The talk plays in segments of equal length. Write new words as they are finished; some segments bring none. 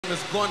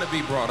is going to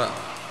be brought up.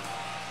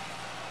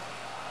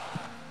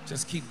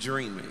 Just keep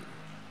dreaming.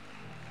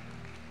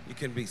 You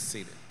can be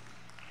seated.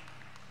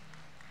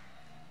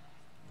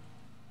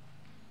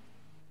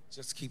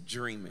 Just keep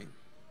dreaming.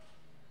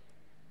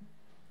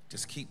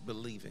 Just keep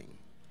believing.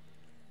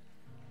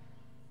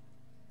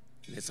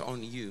 And it's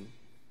on you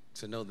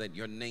to know that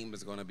your name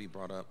is going to be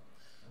brought up.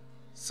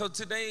 So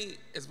today,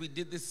 as we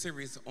did this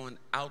series on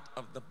Out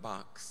of the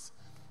Box,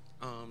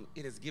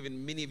 it has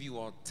given many of you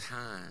all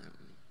time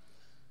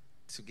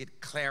to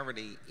get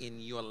clarity in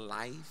your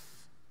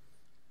life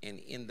and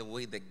in the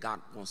way that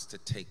God wants to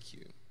take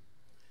you.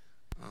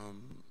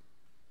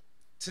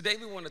 Today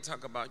we want to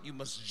talk about you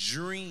must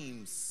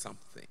dream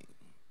something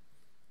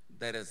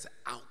that is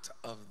out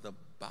of the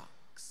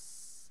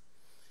box.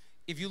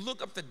 If you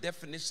look up the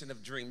definition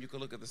of dream, you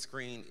can look at the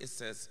screen. It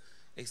says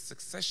a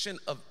succession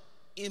of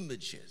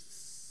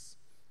images,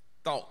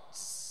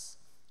 thoughts,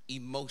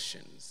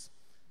 emotions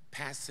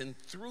passing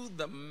through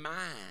the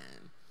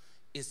mind.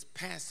 Is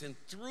passing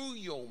through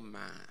your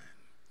mind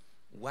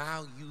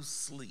while you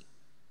sleep.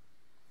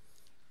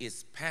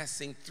 It's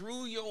passing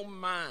through your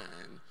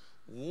mind,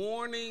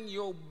 warning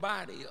your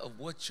body of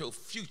what your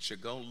future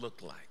gonna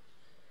look like.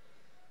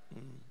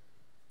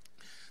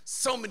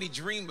 So many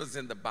dreamers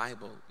in the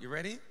Bible. You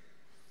ready?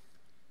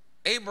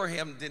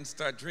 Abraham didn't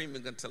start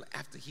dreaming until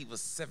after he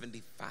was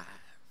 75.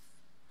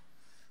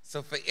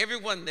 So for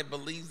everyone that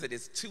believes that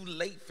it's too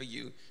late for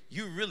you,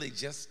 you really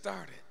just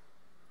started.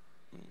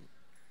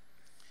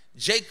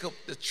 Jacob,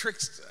 the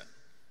trickster,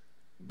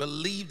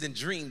 believed and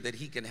dreamed that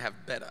he can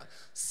have better.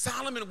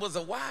 Solomon was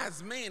a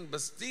wise man, but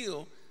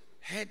still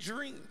had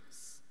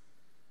dreams.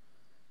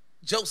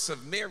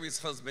 Joseph, Mary's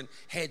husband,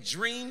 had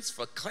dreams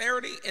for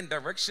clarity and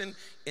direction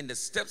in the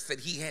steps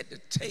that he had to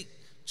take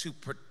to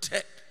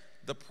protect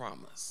the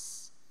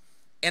promise.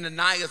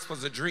 Ananias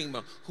was a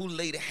dreamer who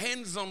laid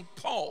hands on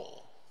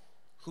Paul,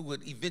 who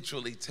would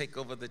eventually take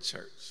over the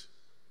church.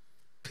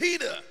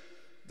 Peter,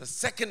 the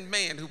second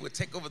man who would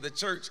take over the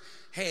church,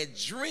 had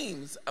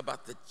dreams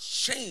about the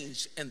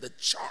change and the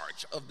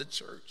charge of the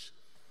church.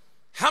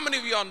 How many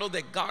of y'all know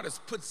that God has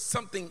put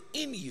something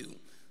in you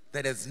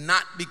that has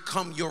not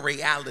become your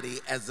reality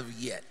as of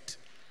yet?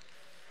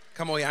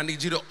 Come on, I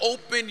need you to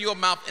open your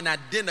mouth and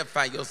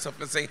identify yourself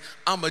and say,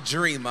 I'm a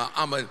dreamer.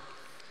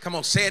 Come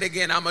on, say it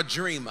again, I'm a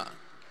dreamer.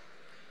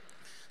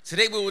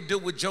 Today we will deal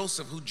with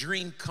Joseph, who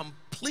dreamed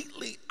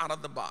completely out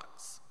of the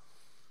box.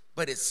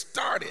 But it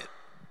started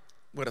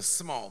with a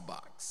small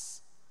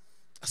box.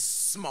 A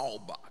small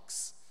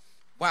box.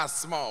 Why a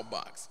small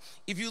box?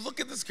 If you look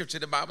at the scripture,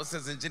 the Bible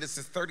says in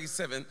Genesis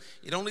 37,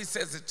 it only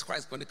says it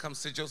twice when it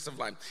comes to Joseph's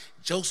life.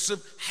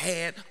 Joseph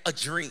had a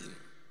dream.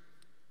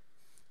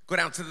 Go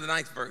down to the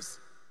 9th verse.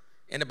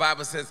 And the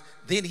Bible says,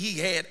 then he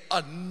had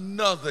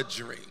another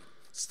dream.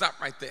 Stop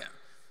right there.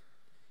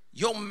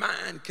 Your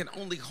mind can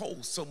only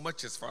hold so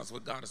much as far as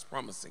what God is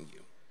promising you.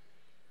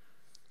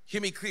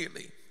 Hear me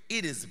clearly.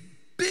 It is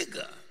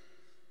bigger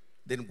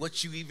than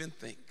what you even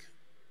think.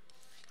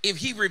 If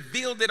he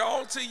revealed it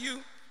all to you,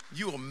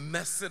 you will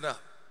mess it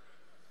up.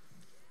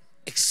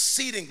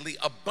 Exceedingly,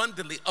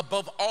 abundantly,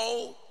 above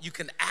all you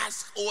can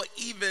ask or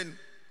even,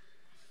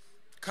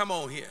 come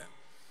on here.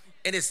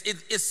 And it's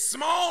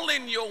small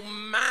in your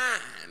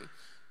mind,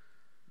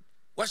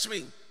 watch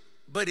me,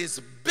 but it's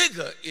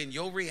bigger in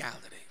your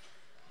reality.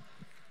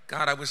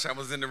 God, I wish I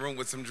was in the room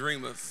with some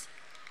dreamers.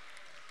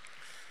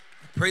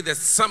 Pray that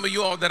some of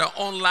you all that are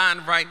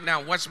online right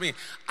now, watch me.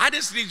 I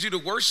just need you to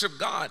worship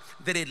God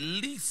that at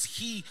least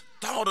he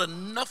thought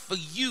enough of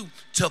you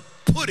to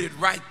put it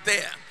right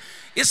there.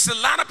 It's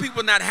a lot of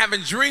people not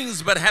having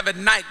dreams but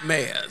having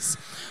nightmares.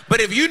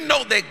 But if you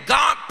know that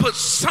God put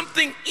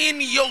something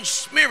in your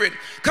spirit,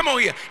 come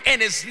on here,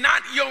 and it's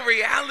not your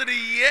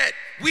reality yet.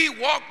 We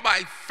walk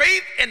by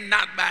faith and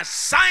not by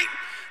sight.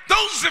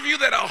 Those of you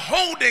that are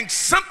holding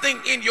something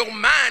in your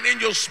mind,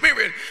 in your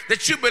spirit,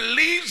 that you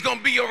believe is going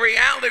to be your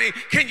reality,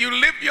 can you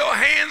lift your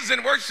hands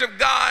and worship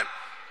God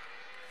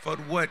for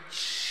what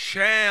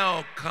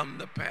shall come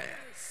to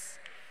pass?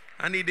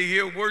 I need to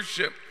hear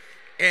worship,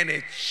 and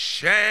it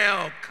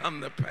shall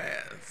come to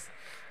pass.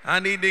 I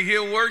need to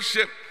hear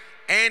worship,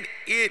 and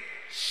it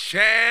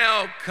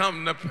shall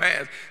come to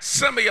pass.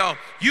 Some of y'all,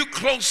 you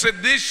closer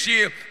this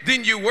year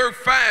than you were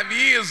 5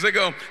 years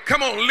ago.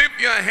 Come on, lift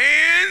your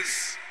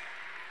hands.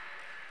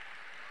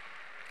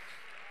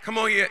 Come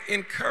on here,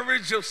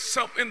 encourage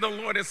yourself in the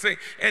Lord and say,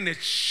 and it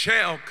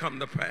shall come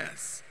to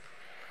pass.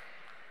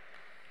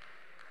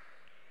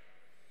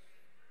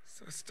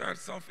 So it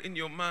starts off in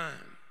your mind.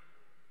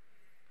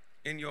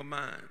 In your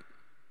mind.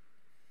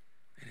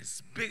 And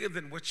it's bigger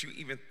than what you're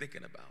even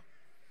thinking about.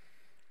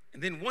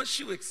 And then once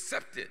you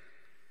accept it,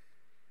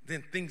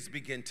 then things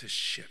begin to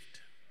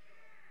shift.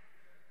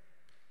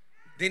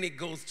 Then it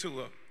goes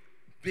to a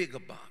bigger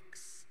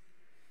box.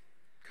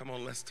 Come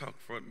on, let's talk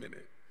for a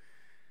minute.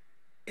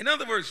 In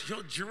other words,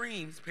 your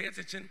dreams, pay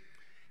attention,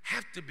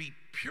 have to be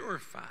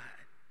purified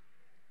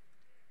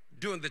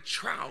during the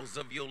trials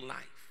of your life.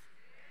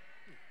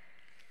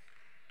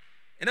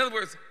 In other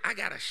words, I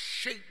got to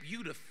shape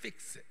you to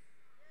fix it.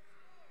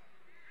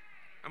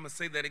 I'm going to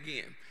say that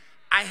again.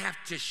 I have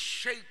to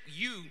shape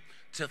you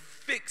to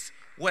fix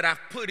what I've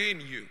put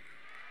in you.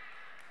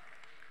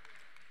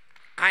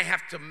 I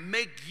have to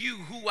make you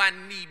who I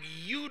need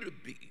you to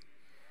be.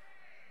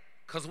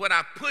 Because what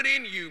I put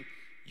in you,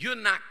 you're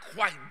not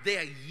quite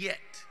there yet.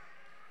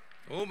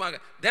 Oh my God.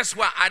 That's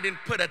why I didn't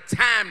put a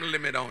time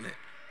limit on it.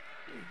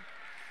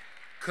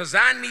 Because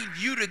I need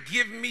you to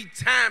give me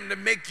time to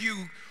make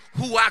you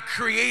who I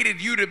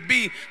created you to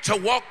be, to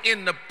walk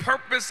in the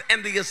purpose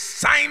and the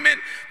assignment.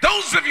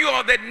 Those of you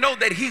all that know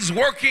that he's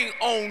working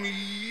on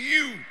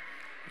you.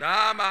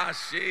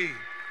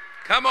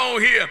 Come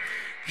on here.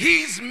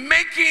 He's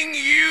making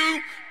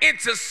you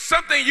into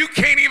something you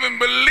can't even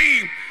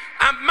believe.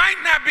 I might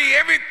not be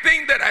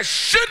everything that I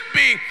should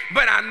be,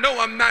 but I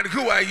know I'm not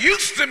who I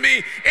used to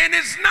be. And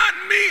it's not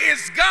me,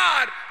 it's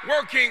God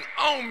working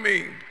on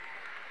me.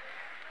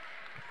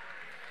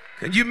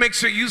 Can you make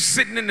sure you're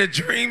sitting in the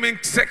dreaming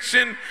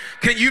section?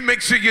 Can you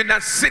make sure you're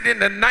not sitting in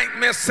the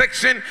nightmare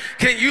section?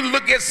 Can you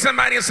look at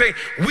somebody and say,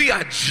 we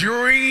are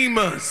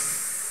dreamers?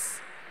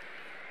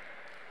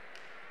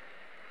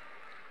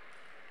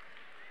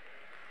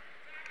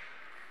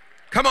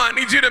 Come on, I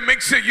need you to make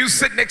sure you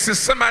sit next to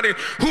somebody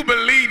who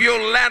believe your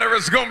ladder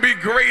is going to be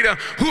greater,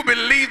 who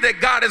believe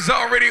that God has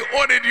already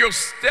ordered your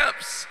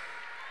steps.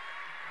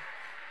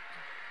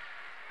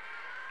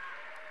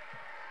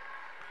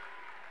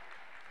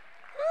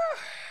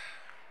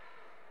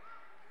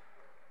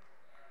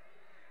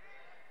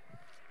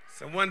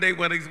 So one day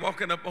when he's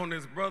walking up on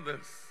his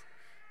brothers,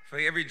 for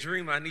every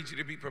dream, I need you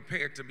to be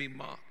prepared to be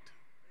mocked.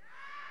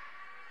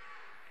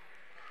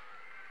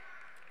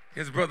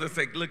 His brothers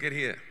say, look at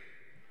here.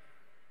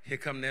 Here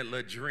come that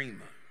little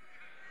dreamer.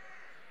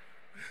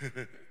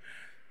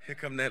 Here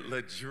come that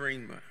little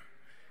dreamer.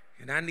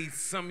 And I need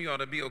some of y'all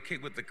to be okay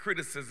with the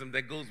criticism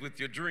that goes with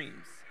your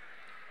dreams.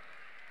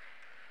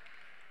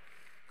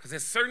 Because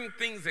there's certain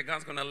things that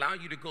God's going to allow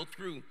you to go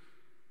through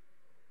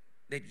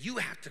that you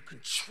have to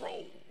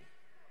control.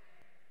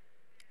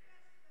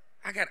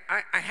 I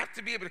have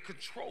to be able to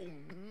control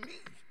me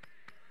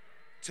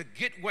to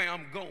get where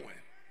I'm going.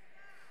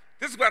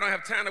 This is why I don't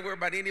have time to worry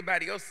about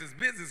anybody else's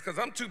business, because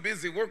I'm too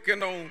busy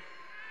working on,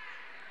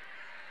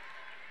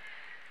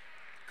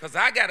 because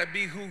I got to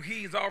be who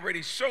he's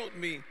already showed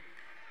me.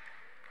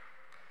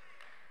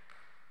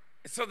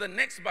 And so the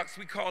next box,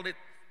 we call it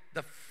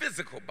the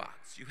physical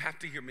box. You have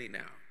to hear me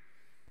now.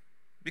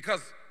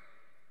 Because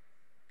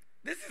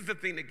this is the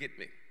thing that get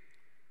me.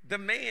 The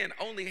man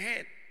only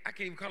had, I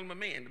can't even call him a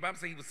man. The Bible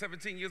says he was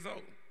 17 years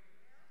old.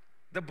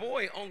 The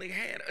boy only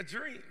had a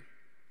dream.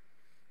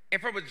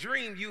 And from a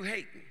dream, you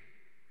hating.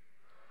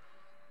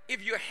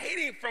 If you're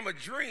hating from a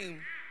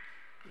dream,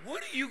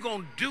 what are you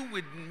going to do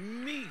with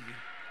me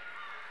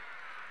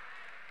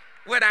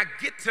when I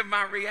get to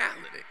my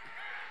reality?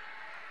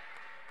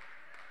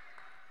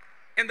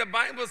 And the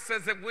Bible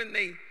says that when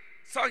they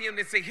saw him,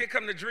 they say, here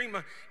come the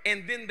dreamer.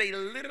 And then they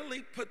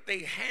literally put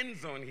their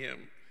hands on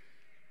him.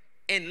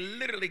 And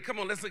literally, come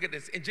on, let's look at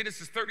this. In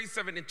Genesis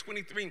 37 and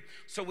 23,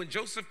 so when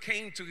Joseph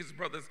came to his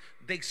brothers,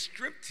 they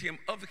stripped him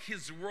of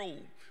his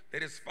robe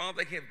that his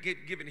father had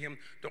given him,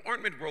 the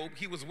ornament robe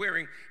he was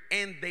wearing,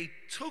 and they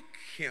took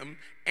him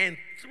and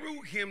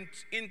threw him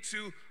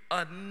into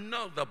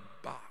another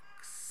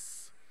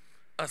box,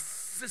 a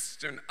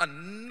cistern,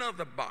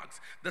 another box.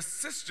 The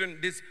cistern,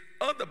 this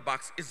other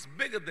box, is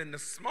bigger than the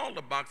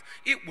smaller box.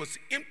 It was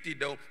empty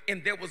though,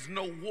 and there was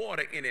no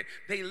water in it.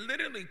 They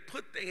literally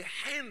put their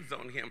hands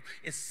on him.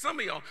 And some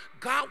of y'all,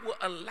 God will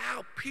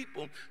allow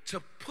people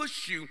to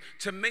push you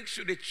to make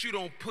sure that you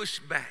don't push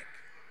back.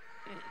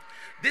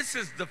 This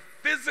is the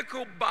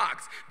physical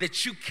box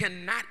that you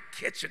cannot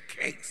catch a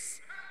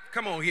case.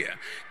 Come on here.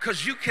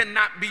 Because you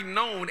cannot be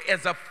known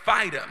as a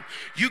fighter.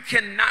 You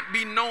cannot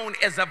be known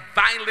as a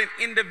violent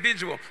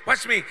individual.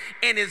 Watch me.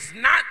 And it's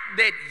not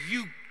that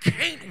you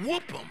can't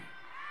whoop them.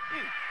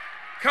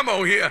 Come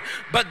on here.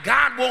 But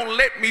God won't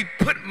let me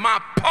put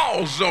my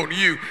paws on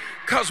you.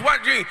 Because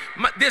what you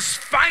this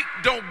fight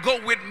don't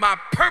go with my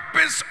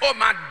purpose or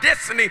my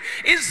destiny.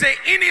 Is there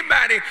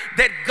anybody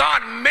that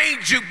God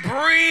made you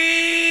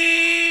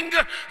bring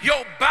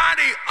your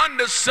body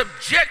under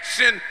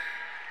subjection?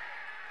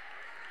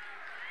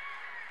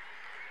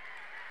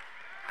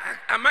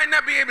 I might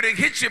not be able to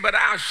hit you, but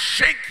I'll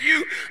shake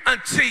you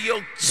until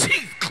your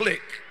teeth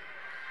click.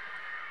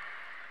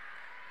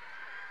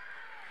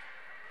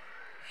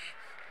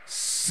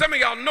 Some of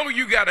y'all know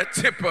you got a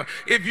temper.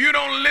 If you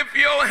don't lift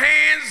your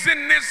hands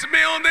in this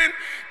building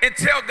and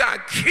tell God,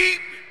 keep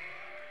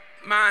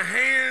my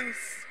hands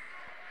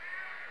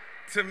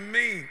to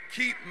me.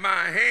 Keep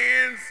my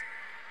hands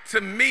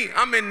to me.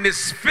 I'm in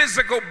this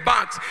physical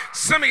box.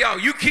 Some of y'all,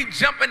 you keep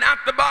jumping out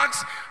the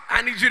box.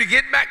 I need you to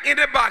get back in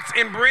the box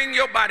and bring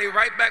your body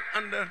right back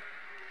under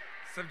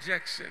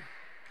subjection.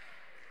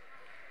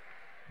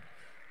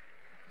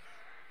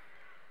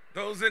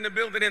 Those in the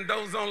building and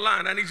those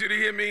online, I need you to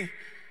hear me.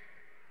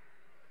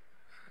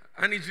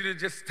 I need you to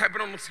just type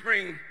it on the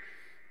screen.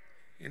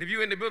 And if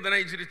you're in the building, I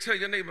need you to tell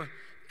your neighbor,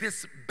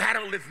 this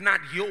battle is not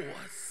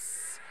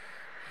yours.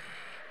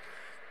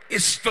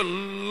 It's the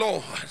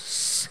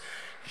Lord's.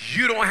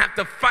 You don't have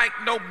to fight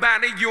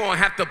nobody. You don't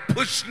have to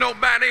push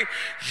nobody.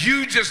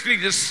 You just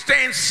need to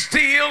stand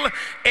still,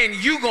 and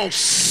you're going to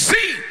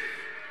see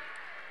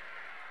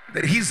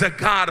that he's a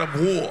God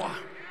of war.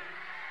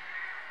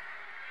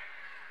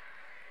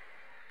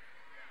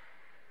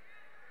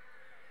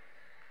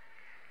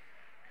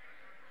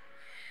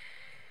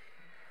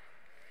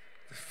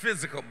 The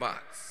physical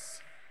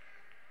box.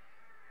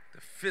 The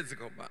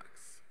physical box.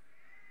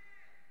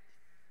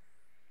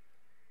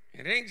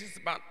 It ain't just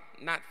about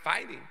not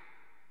fighting.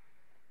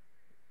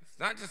 It's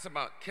not just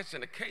about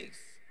catching a case.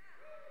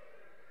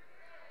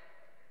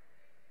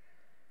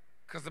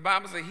 Because the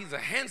Bible says he's a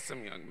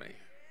handsome young man.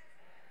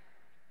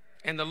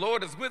 And the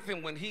Lord is with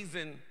him when he's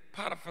in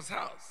Potiphar's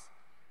house.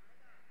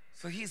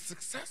 So he's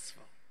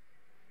successful.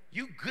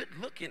 You good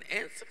looking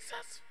and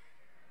successful.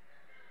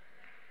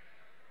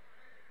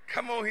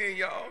 Come on here,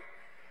 y'all.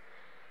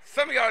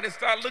 Some of y'all didn't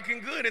start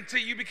looking good until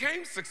you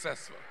became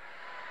successful.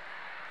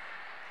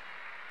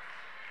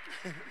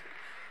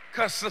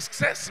 Because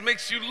success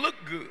makes you look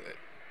good.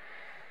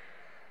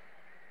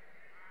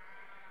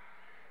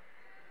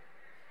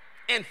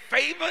 And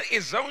favor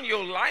is on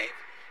your life.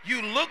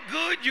 You look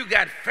good, you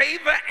got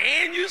favor,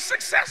 and you're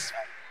successful.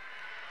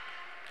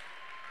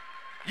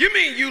 You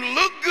mean you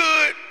look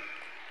good,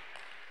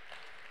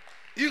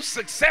 you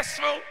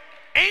successful,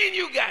 and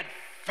you got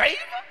favor?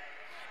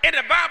 And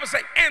the Bible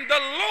says, and the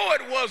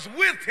Lord was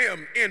with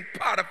him in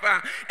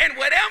Potiphar, and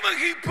whatever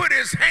he put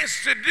his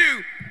hands to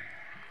do.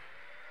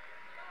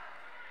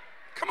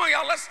 Come on,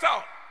 y'all, let's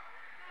talk.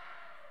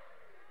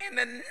 And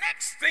the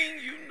next thing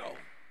you know,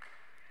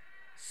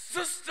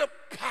 Sister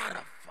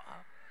Potiphar,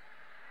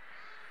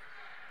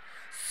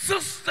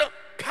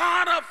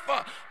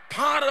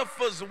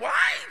 Potiphar's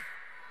wife,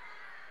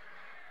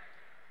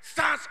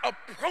 starts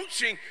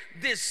approaching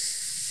this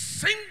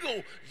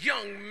single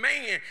young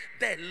man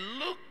that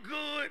looked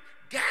good,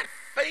 got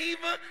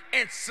favor,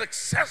 and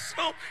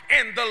successful,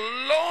 and the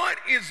Lord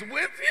is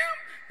with him.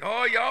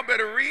 Oh, y'all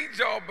better read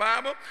your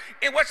Bible.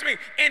 And watch me.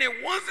 And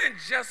it wasn't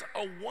just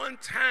a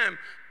one-time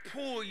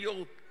pull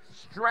your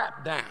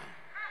strap down.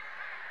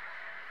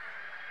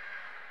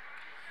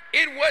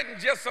 It wasn't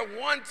just a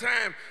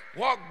one-time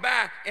walk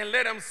by and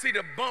let them see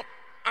the bump.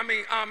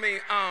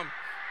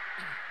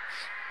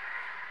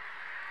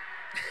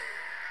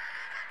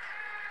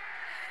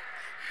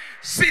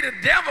 See, the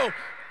devil,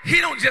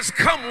 he don't just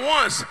come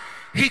once.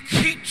 He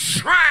keeps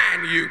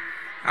trying you.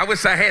 I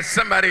wish I had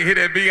somebody here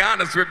to be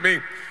honest with me.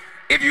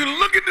 If you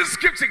look at the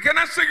scripture, can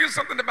I show you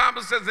something the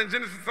Bible says in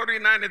Genesis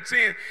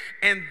 39:10?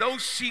 And though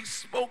she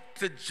spoke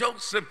to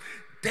Joseph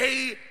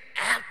day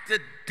after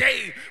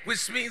day,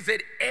 which means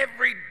that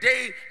every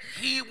day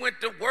he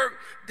went to work.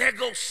 There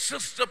goes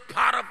Sister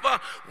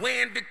Potiphar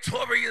wearing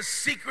Victoria's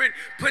Secret,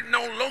 putting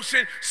on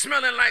lotion,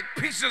 smelling like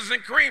peaches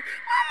and cream.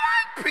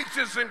 I like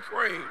peaches and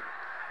cream.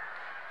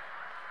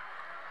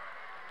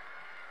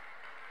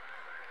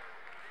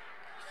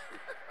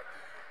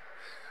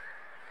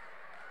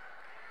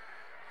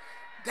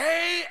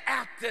 Day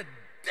after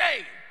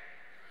day.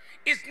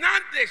 It's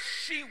not that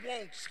she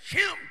wants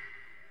him.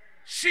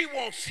 She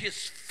wants his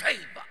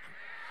favor.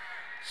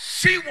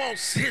 She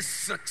wants his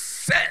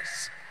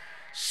success.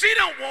 She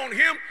don't want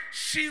him.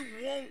 She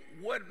wants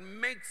what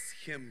makes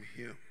him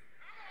him.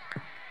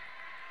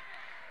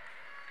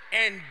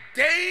 And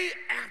day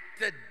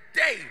after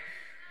day,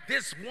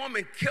 this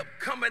woman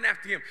kept coming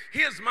after him.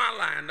 Here's my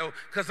line, though,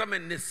 because I'm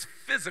in this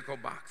physical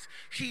box.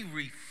 He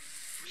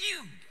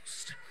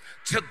refused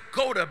to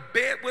go to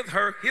bed with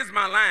her, here's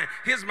my line,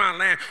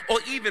 or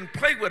even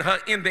play with her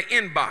in the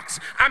inbox.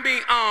 I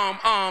mean,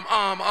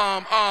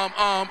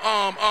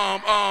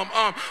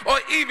 or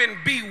even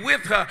be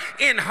with her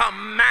in her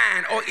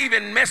mind, or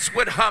even mess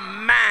with her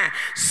mind.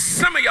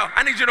 Some of y'all,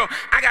 I need you to know,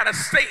 I gotta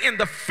stay in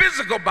the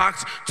physical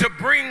box to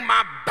bring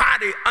my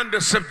body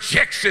under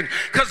subjection.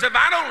 Because if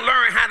I don't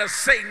learn how to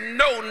say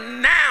no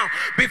now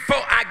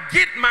before I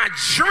get my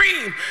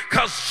dream,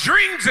 because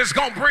dreams is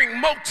gonna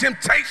bring more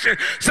temptation,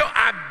 so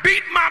I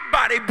beat my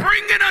body,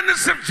 bring it under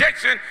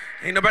subjection.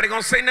 Ain't nobody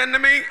gonna say nothing to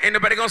me. Ain't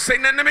nobody gonna say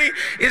nothing to me.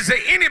 Is there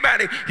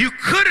anybody, you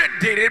could have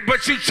did it,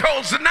 but you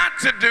chose not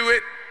to do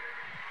it?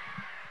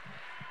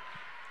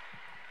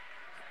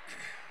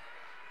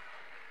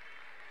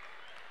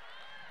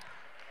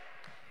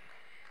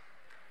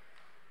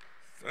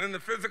 So in the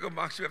physical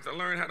box, you have to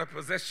learn how to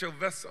possess your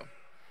vessel.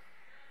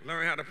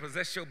 Learn how to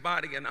possess your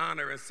body in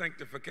honor and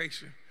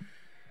sanctification.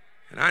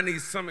 And I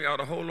need some of y'all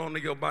to hold on to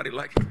your body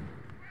like,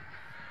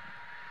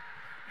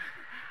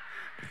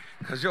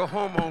 because your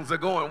hormones are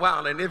going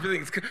wild and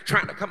everything's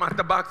trying to come out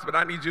the box, but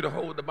I need you to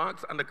hold the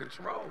box under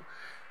control,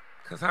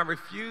 because I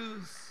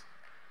refuse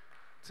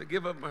to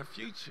give up my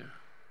future.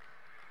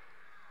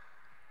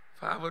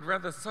 For I would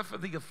rather suffer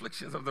the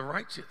afflictions of the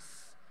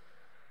righteous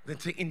than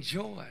to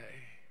enjoy,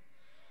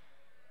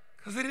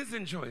 because it is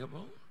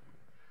enjoyable.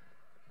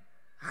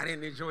 I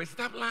didn't enjoy it.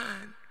 Stop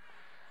lying.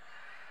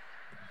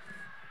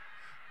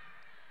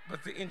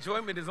 But the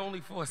enjoyment is only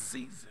for a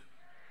season.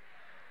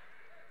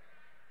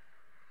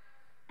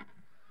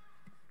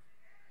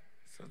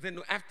 So then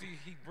after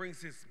he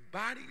brings his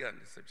body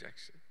under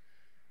subjection,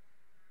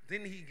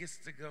 then he gets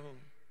to go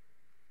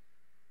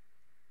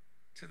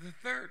to the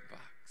third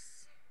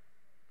box.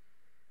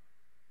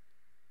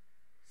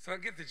 So I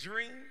get the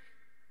dream,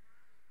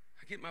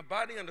 I get my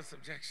body under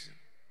subjection.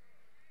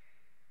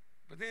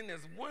 But then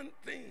there's one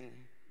thing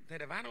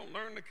that if I don't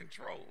learn to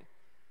control,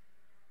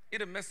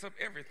 it'll mess up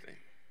everything.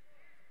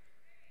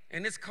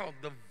 And it's called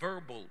the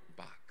verbal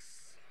box.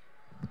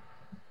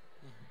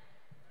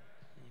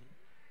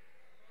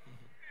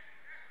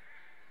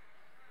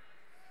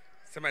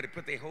 Somebody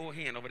put their whole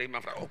hand over their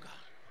mouth like, oh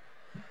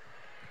God.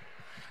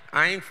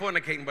 I ain't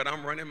fornicating, but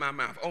I'm running my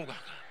mouth. Oh God.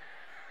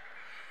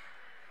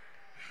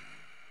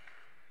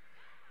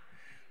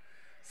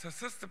 So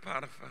Sister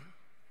Potiphar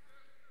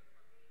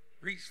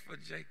reached for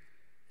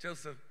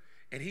Joseph,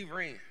 and he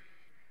ran.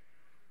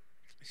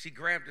 She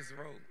grabbed his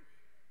robe.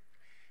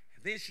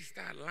 And then she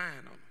started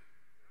lying on him.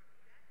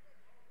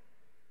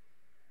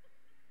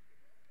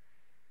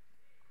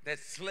 That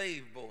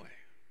slave boy.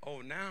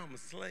 Oh, now I'm a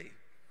slave.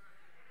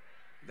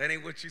 That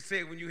ain't what you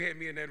said when you had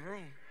me in that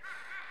room.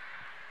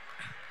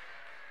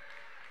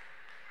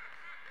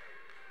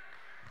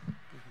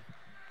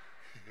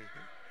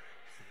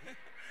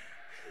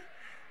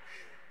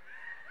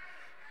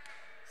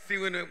 See,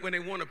 when they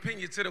want to pin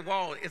you to the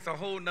wall, it's a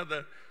whole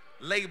nother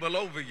label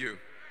over you.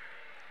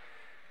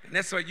 And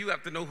that's why you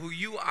have to know who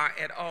you are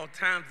at all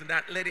times and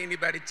not let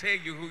anybody tell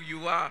you who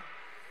you are.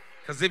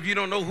 Because if you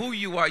don't know who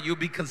you are, you'll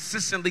be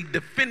consistently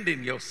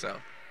defending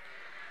yourself.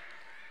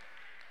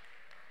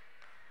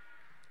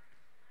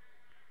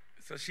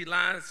 So she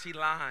lies.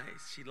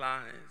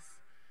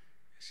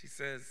 She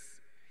says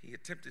he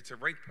attempted to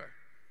rape her.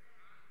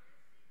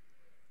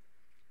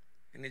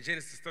 And in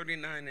Genesis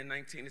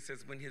 39:19, it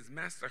says, when his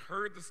master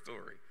heard the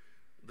story,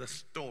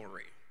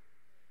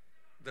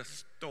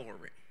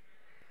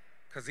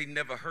 because he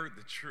never heard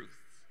the truth.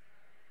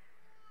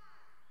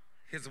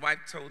 His wife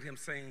told him,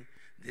 saying,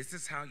 this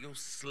is how your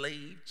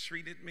slave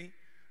treated me?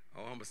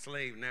 Oh, I'm a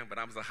slave now, but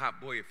I was a hot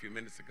boy a few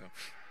minutes ago.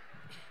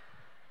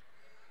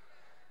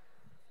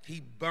 He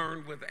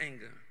burned with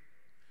anger.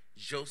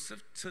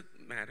 Joseph's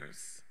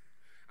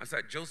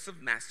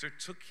master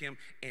took him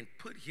and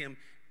put him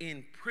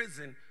in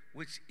prison,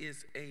 which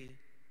is a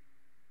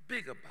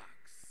bigger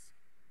box,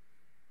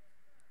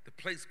 the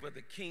place where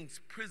the king's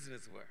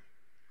prisoners were.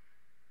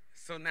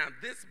 So now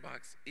this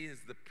box is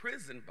the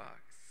prison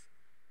box.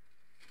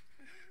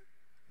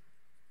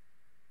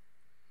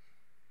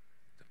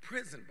 The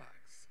prison box.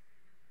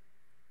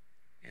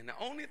 And the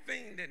only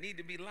thing that need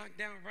to be locked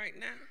down right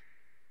now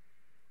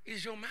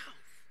is your mouth.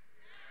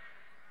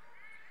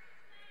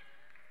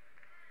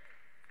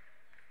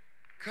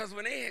 Because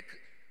when they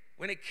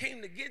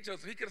came to get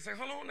Joseph, he could have said,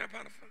 hold on now,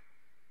 Potiphar.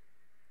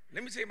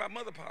 Let me tell you about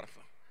Mother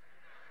Potiphar.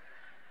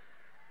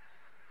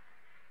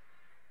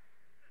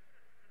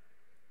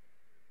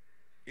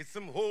 It's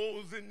some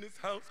holes in this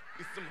house.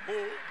 It's some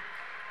holes.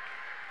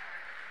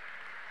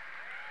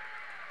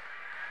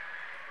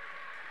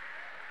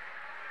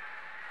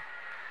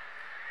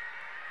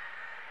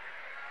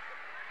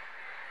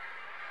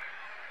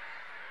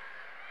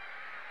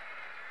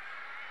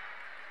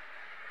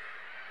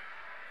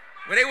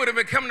 When they would have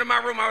been coming to my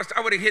room, I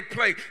would have hit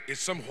play.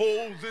 It's some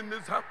holes in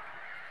this house.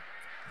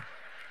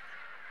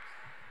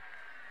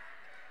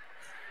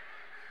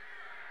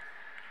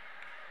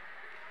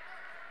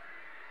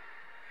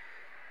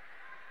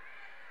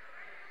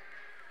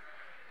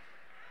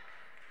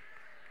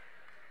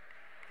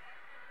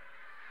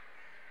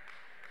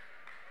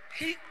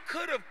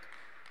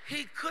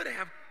 He could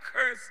have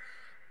cursed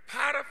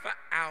Potiphar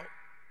out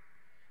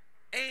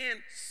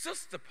and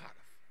Sister Potiphar.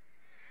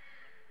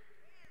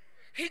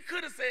 He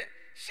could have said,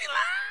 she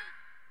lied.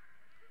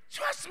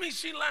 Trust me,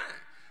 she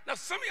lied. Now,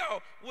 some of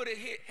y'all would have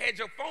had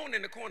your phone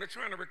in the corner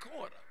trying to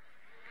record her.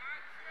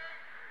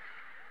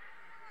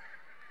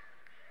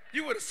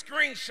 You would have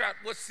screenshot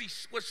what she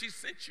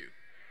sent you.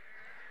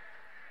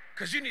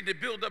 Because you need to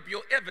build up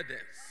your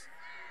evidence.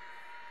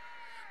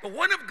 But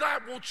what if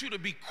God wants you to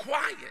be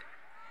quiet?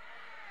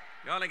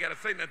 Y'all ain't got to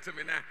say nothing to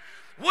me now.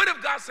 What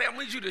if God said, I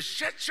want you to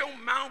shut your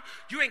mouth?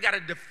 You ain't got to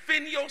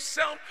defend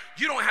yourself.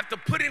 You don't have to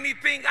put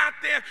anything out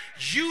there.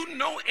 You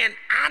know and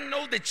I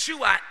know that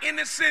you are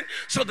innocent.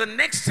 So the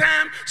next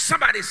time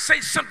somebody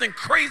says something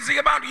crazy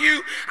about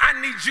you, I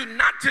need you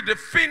not to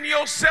defend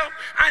yourself.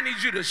 I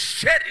need you to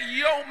shut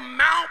your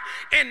mouth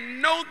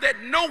and know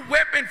that no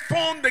weapon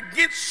formed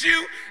against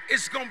you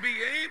is going to be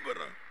able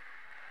to.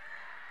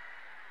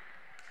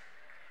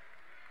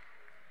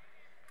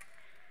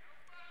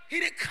 He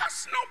didn't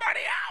cuss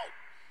nobody out.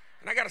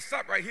 And I got to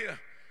stop right here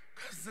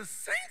because the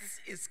saints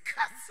is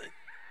cussing.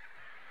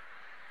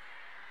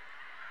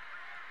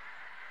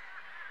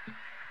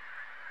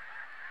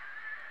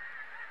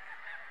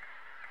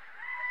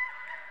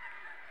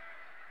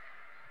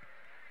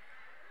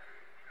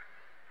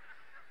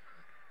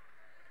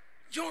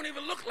 You don't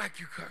even look like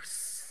you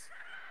curse.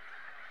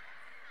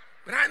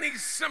 But I need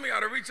some of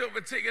y'all to reach over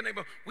and tell your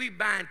neighbor, we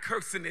bind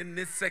cursing in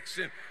this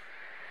section.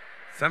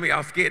 Some of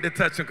y'all scared to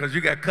touch them because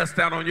you got cussed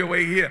out on your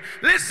way here.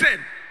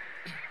 Listen,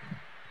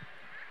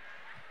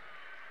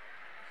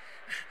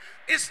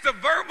 It's the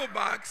verbal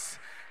box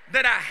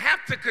that I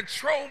have to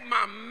control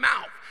my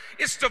mouth.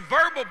 It's the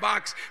verbal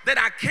box that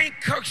I can't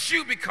curse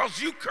you because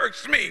you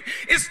cursed me.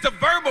 It's the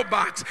verbal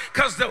box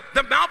because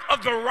the mouth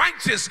of the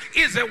righteous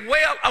is a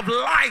well of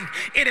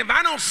life. And if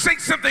I don't say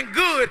something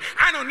good,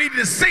 I don't need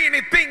to say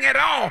anything at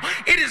all.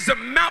 It is the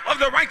mouth of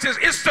the righteous.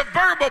 It's the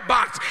verbal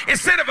box.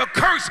 Instead of a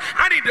curse,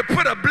 I need to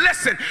put a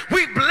blessing.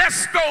 We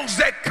bless those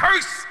that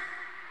curse.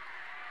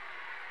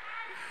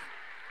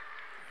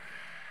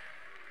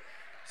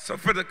 So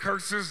for the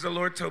curses, the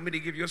Lord told me to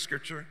give you a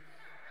scripture.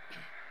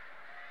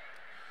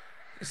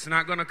 It's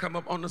not going to come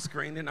up on the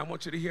screen, and I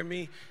want you to hear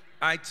me.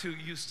 I, too,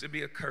 used to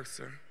be a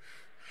cursor.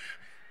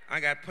 I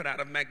got put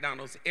out of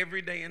McDonald's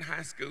every day in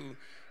high school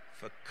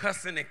for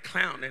cussing and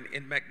clowning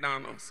in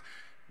McDonald's.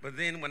 But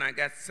then when I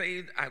got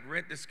saved, I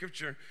read the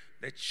scripture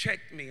that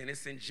checked me, and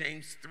it's in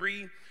James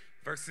 3,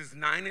 verses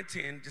 9 and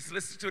 10. Just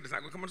listen to it. It's not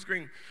going to come on the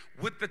screen.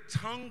 With the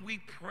tongue we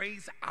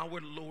praise our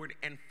Lord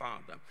and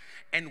Father,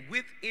 and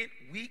with it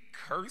we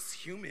curse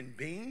human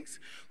beings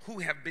who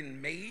have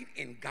been made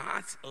in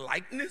God's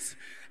likeness.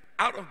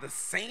 Out of the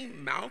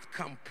same mouth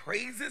come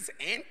praises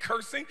and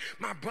cursing.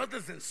 My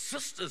brothers and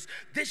sisters,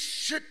 this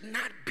should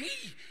not be.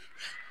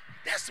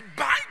 That's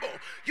Bible.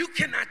 You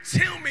cannot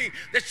tell me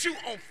that you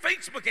on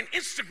Facebook and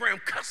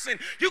Instagram cussing.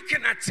 You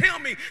cannot tell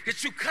me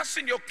that you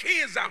cussing your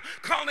kids out,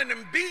 calling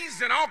them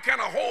bees and all kind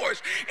of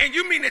whores. And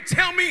you mean to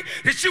tell me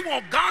that you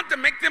want God to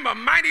make them a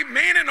mighty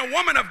man and a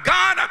woman of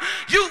God?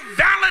 You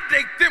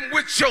validate them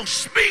with your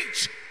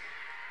speech.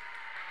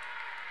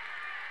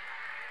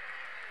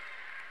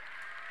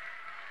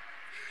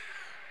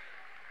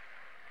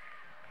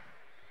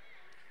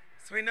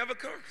 So he never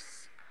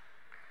cursed.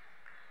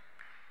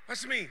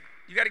 Watch me.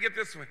 You got to get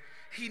this one.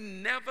 He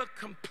never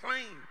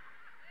complained.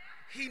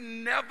 He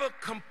never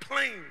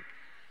complained.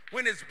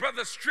 When his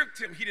brother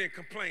stripped him, he didn't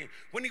complain.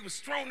 When he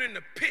was thrown in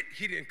the pit,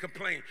 he didn't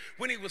complain.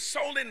 When he was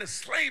sold into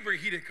slavery,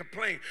 he didn't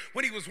complain.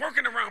 When he was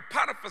working around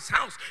Potiphar's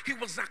house, he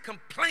was not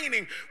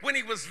complaining. When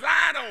he was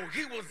lied on,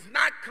 he was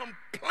not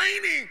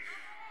complaining.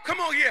 Come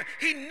on here.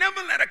 He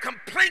never let a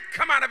complaint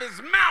come out of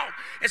his mouth.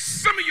 And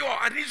some of you all,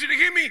 I need you to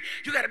hear me.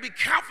 You got to be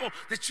careful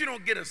that you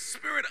don't get a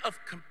spirit of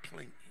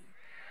complaining.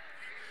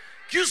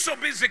 You're so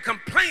busy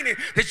complaining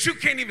that you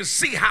can't even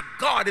see how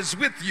God is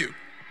with you.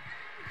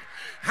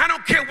 I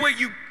don't care where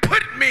you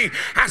put me.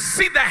 I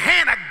see the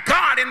hand of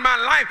God in my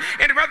life.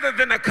 And rather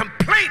than a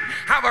complaint,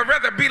 I would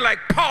rather be like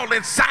Paul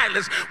and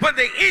Silas. When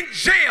they in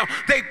jail,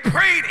 they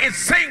prayed and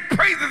sang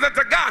praises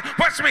unto God.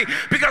 Watch me.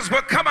 Because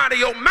what come out of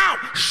your mouth,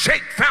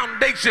 shake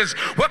foundations.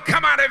 What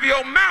come out of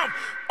your mouth,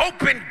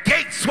 open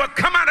gates. What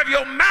come out of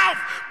your mouth,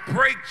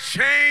 break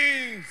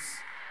chains.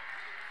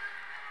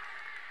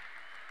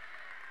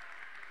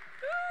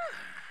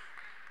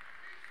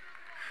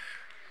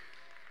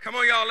 Come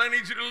on, y'all. I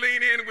need you to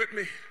lean in with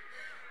me.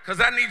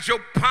 Because I need your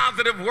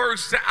positive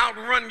words to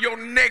outrun your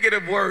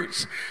negative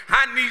words.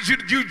 I need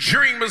you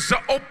dreamers to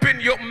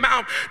open your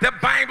mouth. The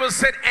Bible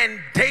said,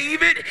 and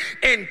David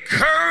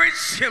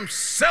encouraged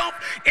himself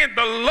in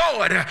the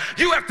Lord.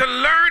 You have to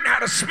learn how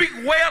to speak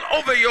well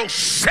over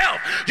yourself.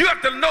 You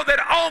have to know that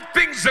all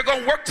things are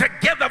going to work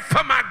together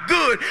for my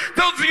good.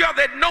 Those of y'all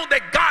that know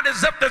that God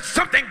is up to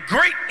something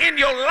great in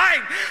your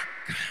life.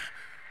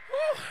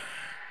 Woo.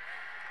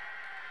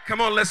 Come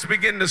on, let's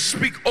begin to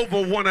speak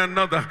over one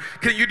another.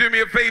 Can you do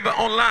me a favor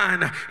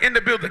online in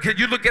the building? Can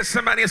you look at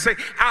somebody and say,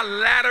 our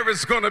ladder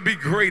is going to be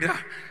greater?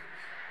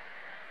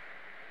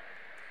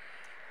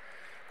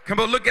 Come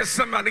on, look at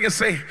somebody and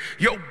say,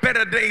 your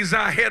better days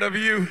are ahead of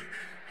you.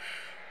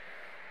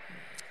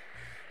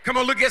 Come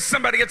on, look at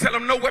somebody and tell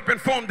them no weapon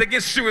formed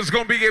against you is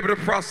going to be able to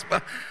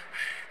prosper.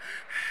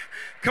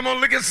 Come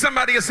on, look at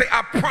somebody and say,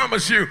 I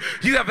promise you,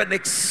 you have an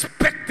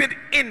expected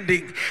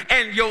ending,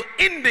 and your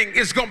ending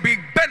is going to be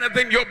better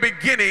than your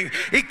beginning.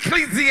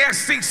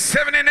 Ecclesiastes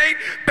 7 and 8,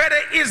 better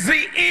is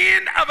the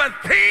end of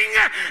a thing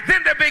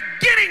than the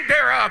beginning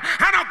thereof.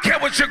 I don't care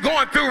what you're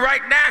going through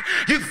right now.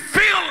 You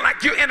feel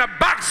like you're in a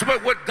box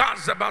with what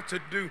God's about to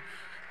do.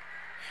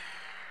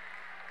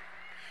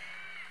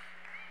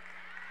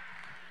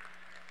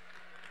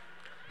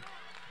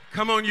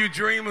 Come on, you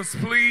dreamers,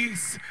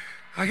 please.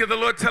 I hear the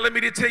Lord telling me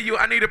to tell you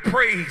I need a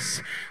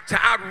praise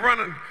to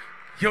outrun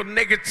your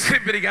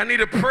negativity. I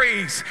need a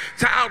praise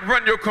to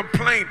outrun your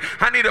complaint.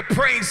 I need a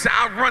praise to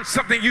outrun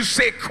something you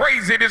said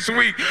crazy this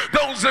week.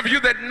 Those of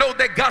you that know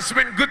that God's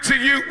been good to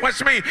you,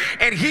 watch me,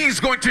 and he's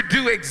going to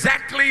do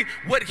exactly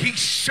what he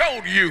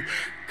showed you.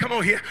 Come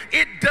on here.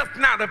 It doth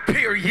not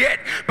appear yet,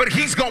 but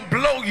he's going to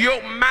blow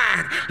your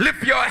mind.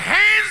 Lift your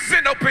hands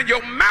and open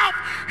your mouth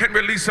and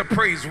release a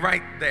praise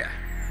right there.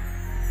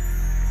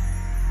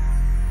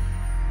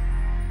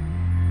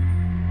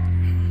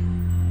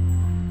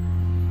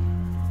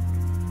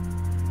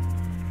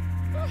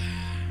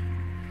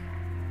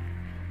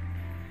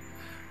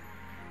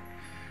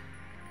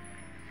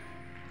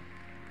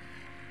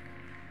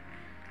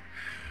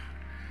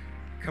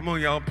 Come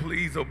on, y'all,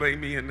 please obey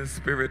me in the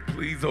spirit.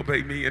 Please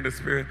obey me in the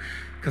spirit.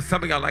 Because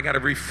some of y'all, I got to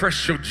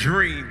refresh your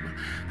dream.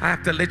 I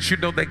have to let you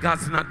know that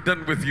God's not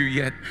done with you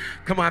yet.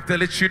 Come on, I have to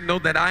let you know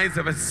that eyes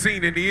haven't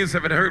seen and ears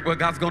haven't heard what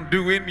God's going to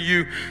do in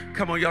you.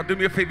 Come on, y'all, do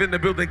me a favor in the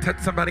building. Touch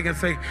somebody and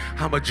say,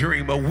 I'm a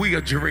dreamer. We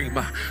a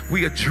dreamer.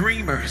 We are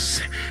dreamers.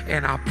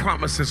 And our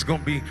promise is going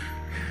to be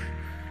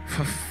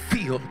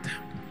fulfilled.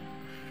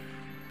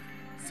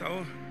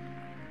 So,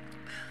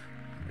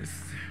 it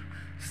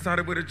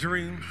started with a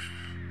dream.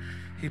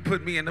 He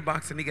put me in the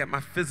box and he got my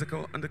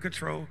physical under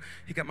control.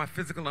 He got my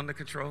physical under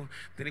control.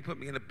 Then he put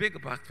me in a bigger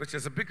box, which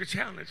is a bigger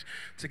challenge,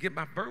 to get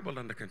my verbal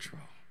under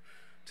control.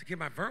 To get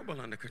my verbal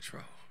under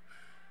control.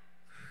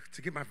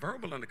 To get my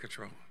verbal under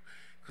control.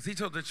 Because he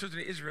told the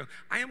children of Israel,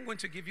 I am going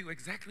to give you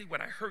exactly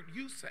what I heard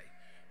you say.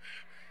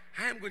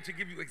 I am going to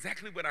give you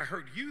exactly what I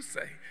heard you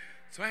say.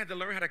 So I had to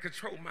learn how to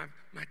control my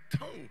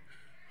tongue.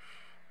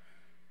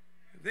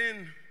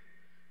 Then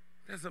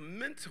there's a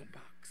mental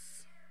box.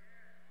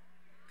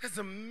 There's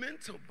a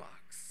mental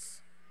box.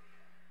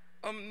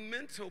 A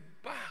mental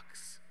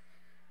box.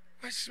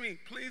 Watch me.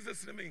 Please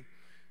listen to me.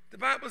 The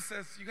Bible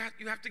says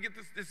you have to get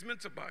this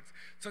mental box.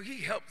 So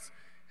he helps.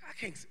 I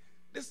can't.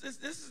 This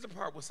is the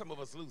part where some of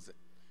us lose it.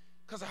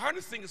 Because the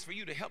hardest thing is for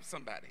you to help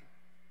somebody.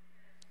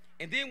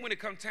 And then when it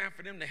comes time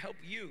for them to help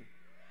you,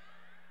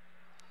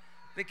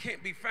 they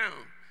can't be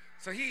found.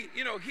 So he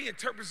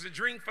interprets the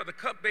dream for the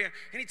cupbearer.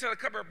 And he tells the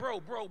cupbearer,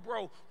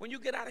 bro, when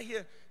you get out of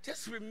here,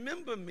 just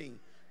remember me.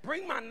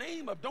 Bring my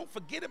name up. Don't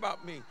forget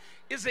about me.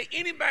 Is there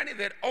anybody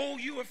that owe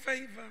you a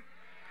favor?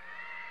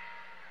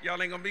 Y'all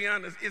ain't gonna be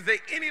honest. Is there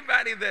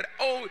anybody that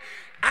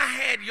I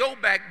had your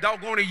back,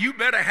 doggone it, you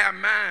better have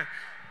mine.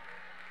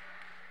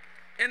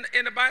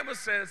 And the Bible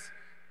says,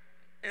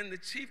 and the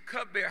chief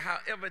cupbearer,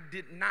 however,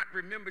 did not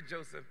remember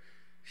Joseph.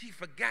 He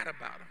forgot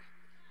about him.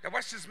 Now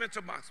watch this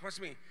mental box. Watch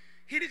me.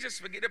 He didn't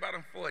just forget about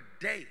him for a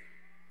day.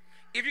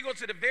 If you go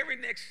to the very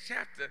next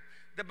chapter,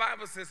 the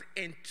Bible says,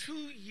 in 2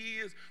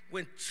 years,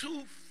 when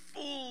 2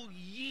 full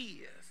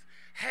years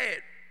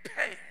had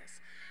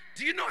passed,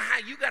 do you know how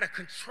you got to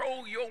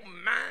control your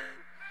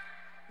mind?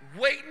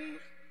 Waiting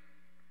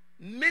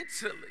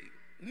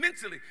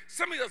mentally.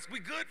 Some of us, we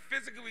good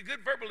physically, we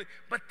good verbally,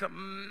 but the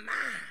mind.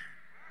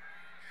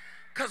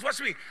 Because watch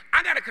me,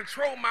 I got to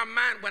control my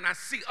mind when I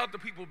see other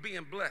people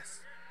being blessed.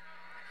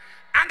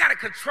 I got to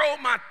control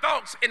my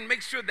thoughts and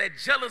make sure that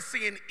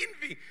jealousy and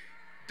envy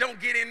don't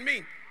get in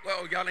me.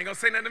 Well, y'all ain't gonna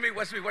say nothing to me.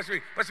 Watch me.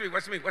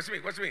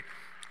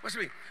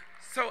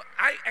 So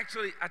I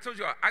told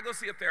you all, I go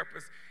see a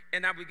therapist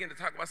and I began to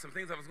talk about some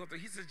things I was going through.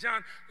 He said,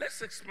 John,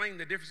 let's explain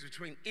the difference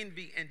between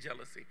envy and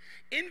jealousy.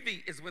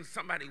 Envy is when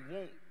somebody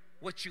wants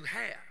what you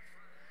have.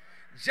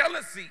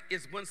 Jealousy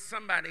is when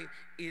somebody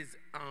is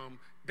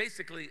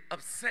basically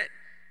upset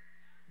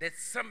that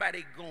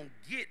somebody gonna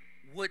get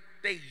what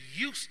they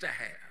used to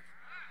have.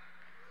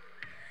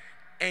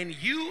 And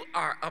you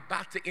are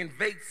about to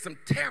invade some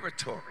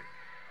territory.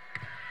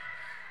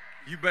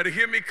 You better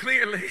hear me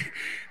clearly,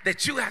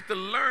 that you have to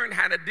learn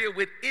how to deal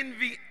with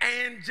envy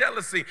and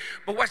jealousy.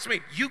 But watch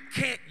me, you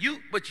can't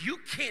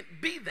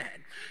be that.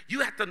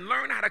 You have to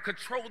learn how to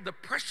control the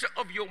pressure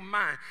of your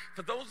mind.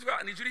 For those of y'all,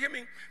 I need you to hear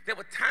me. There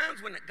were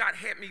times when God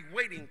had me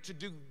waiting to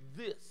do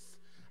this.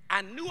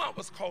 I knew I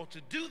was called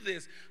to do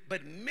this,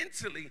 but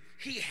mentally,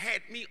 he had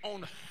me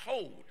on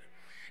hold.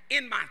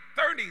 In my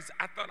 30s,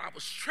 I thought I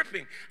was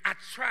tripping. I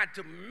tried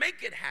to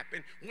make it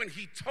happen when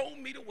he told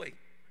me to wait.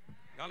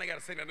 Y'all ain't got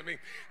to say nothing to me.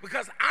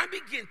 Because I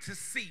begin to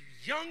see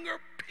younger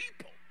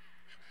people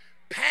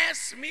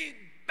pass me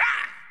by.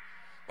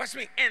 Watch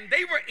me. And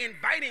they were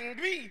inviting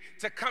me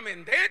to come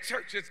in their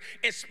churches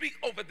and speak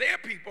over their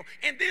people.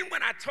 And then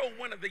when I told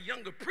one of the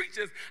younger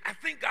preachers, I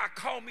think God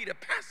called me to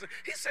pastor,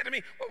 he said to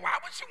me, well, why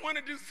would you want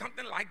to do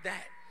something like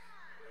that?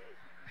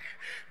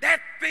 That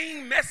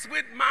thing messed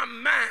with my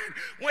mind.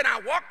 When I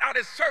walked out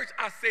of church,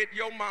 I said,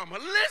 yo, mama,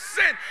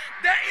 listen,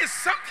 there is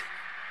something.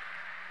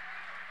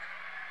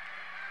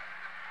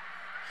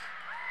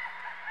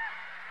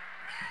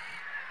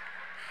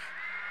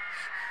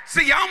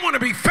 See, y'all want to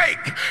be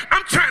fake.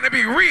 I'm trying to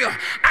be real.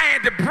 I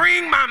had to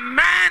bring my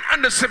mind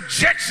under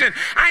subjection.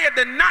 I had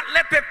to not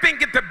let that thing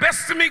get the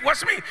best of me.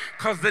 Watch me.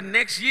 Because the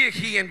next year,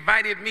 he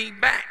invited me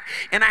back.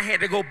 And I had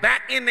to go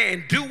back in there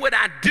and do what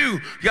I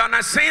do. Y'all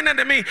not saying that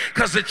to me?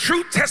 Because the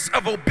true test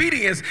of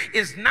obedience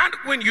is not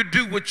when you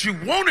do what you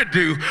want to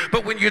do,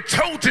 but when you're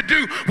told to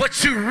do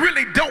what you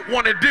really don't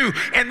want to do.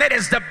 And that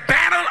is the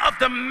battle of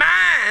the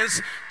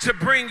minds to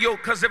bring you.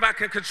 Because if I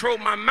can control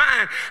my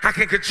mind, I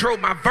can control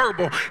my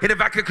verbal. And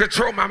if I can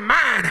control my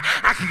mind,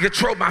 I can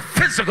control my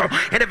physical.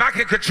 And if I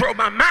can control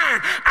my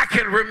mind, I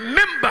can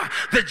remember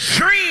the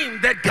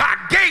dream that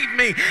God gave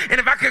me. And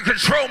if I can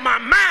control my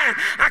mind,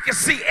 I can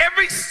see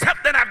every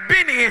step that I've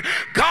been in.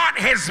 God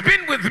has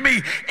been with me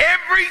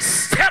every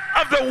step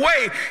of the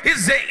way.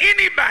 Is there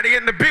anybody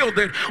in the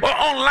building or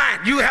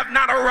online? You have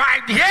not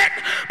arrived yet,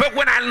 but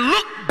when I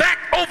look back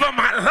over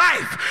my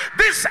life,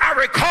 this I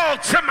recall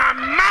to my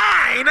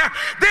mind.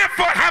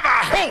 Therefore have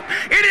I hope.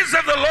 It is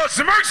of the Lord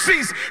Lord's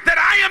mercies that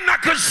I am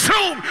not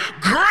consumed.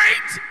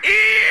 Great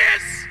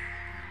is.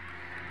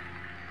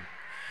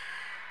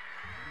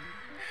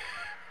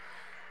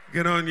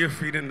 Get on your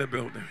feet in the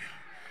building.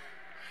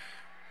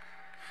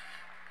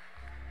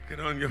 Get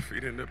on your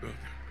feet in the building.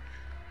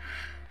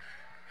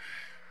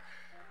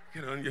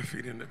 Get on your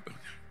feet in the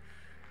building.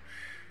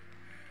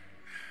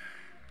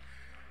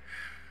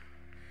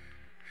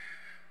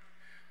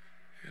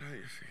 Get on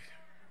your feet.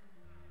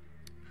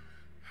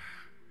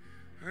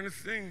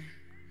 Ernestine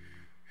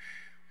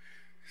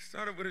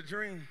started with a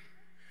dream,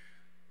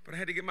 but I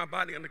had to get my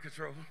body under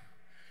control.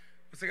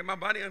 Once I got my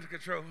body under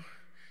control,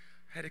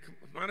 I had to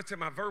monitor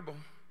my verbal.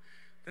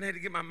 Then I had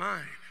to get my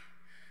mind.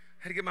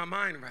 I had to get my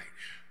mind right.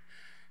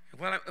 And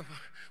while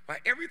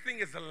everything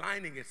is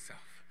aligning itself,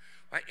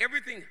 while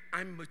everything,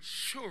 I'm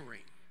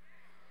maturing.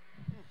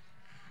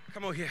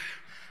 Come on here.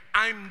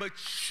 I'm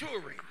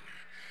maturing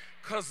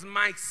because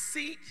my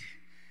seat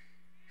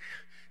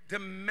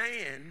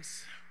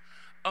demands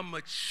a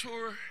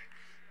mature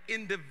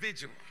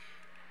individual.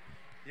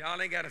 Y'all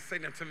ain't got to say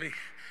that to me.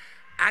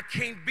 I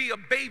can't be a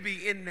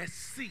baby in that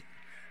seat.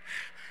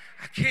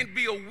 I can't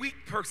be a weak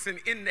person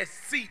in that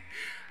seat.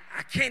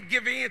 I can't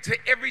give in to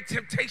every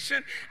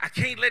temptation. I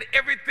can't let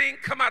everything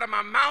come out of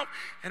my mouth.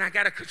 And I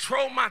got to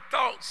control my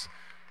thoughts,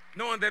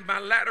 knowing that my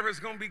ladder is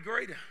going to be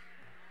greater.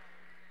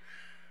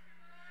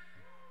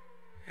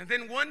 And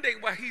then one day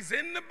while he's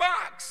in the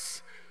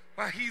box,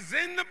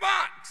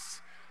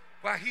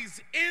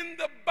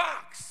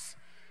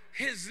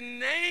 his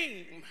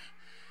name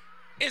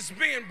is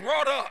being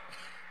brought up.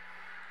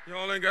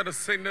 Y'all ain't got to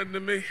say nothing to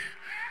me.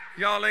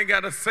 Y'all ain't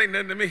got to say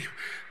nothing to me.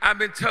 I've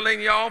been telling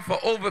y'all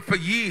for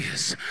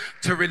years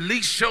to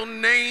release your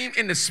name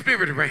in the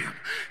spirit realm.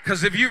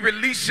 Because if you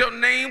release your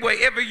name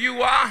wherever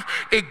you are,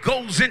 it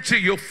goes into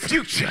your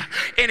future.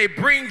 And it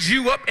brings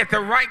you up at the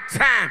right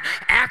time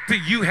after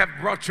you have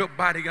brought your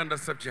body under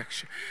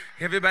subjection.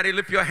 Everybody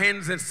lift your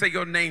hands and say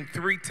your name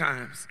 3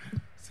 times.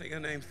 Say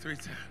your name 3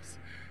 times.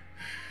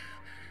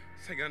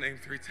 Say your name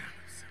 3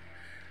 times.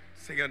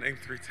 Say your name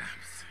 3 times.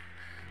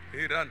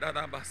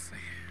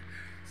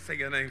 Say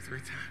your name 3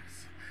 times.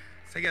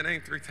 Say your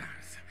name 3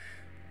 times.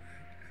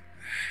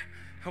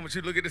 I want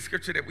you to look at the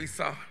scripture that we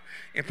saw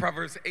in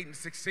Proverbs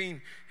 8:16,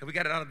 and we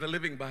got it out of the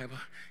Living Bible.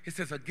 It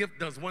says, a gift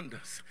does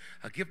wonders.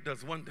 A gift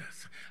does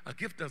wonders. A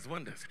gift does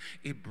wonders.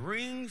 It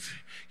brings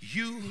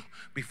you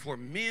before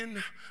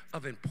men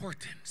of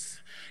importance.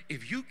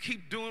 If you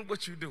keep doing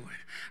what you're doing,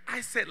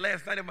 I said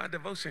last night in my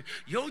devotion,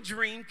 your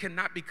dream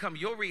cannot become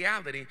your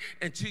reality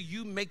until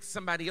you make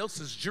somebody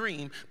else's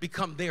dream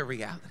become their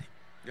reality.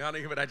 Y'all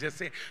didn't hear what I just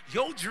said?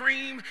 Your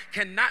dream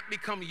cannot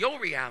become your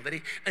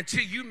reality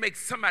until you make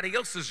somebody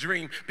else's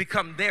dream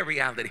become their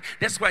reality.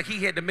 That's why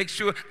he had to make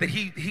sure that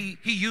he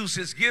used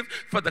his gift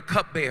for the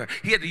cupbearer.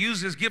 He had to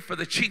use his gift for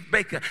the chief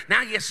baker.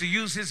 Now he has to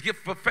use his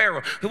gift for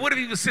Pharaoh. And what if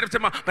he was sitting up to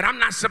him, but I'm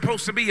not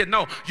supposed to be here?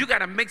 No, you got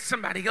to make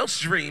somebody else's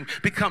dream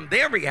become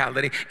their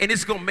reality, and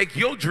it's going to make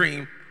your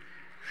dream.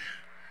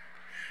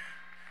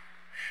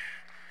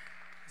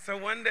 So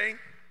one day,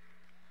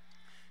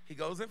 he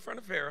goes in front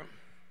of Pharaoh.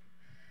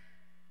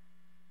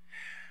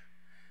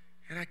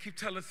 And I keep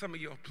telling some of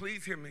you,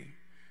 please hear me.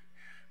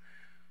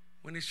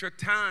 When it's your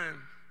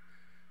time,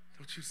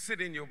 don't you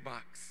sit in your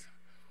box.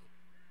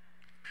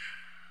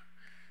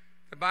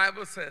 The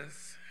Bible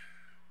says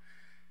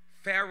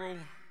Pharaoh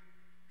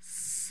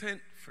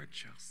sent for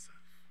Joseph.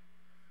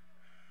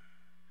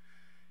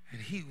 And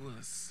he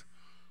was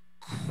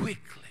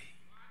quickly.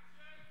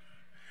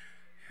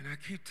 And I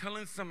keep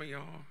telling some of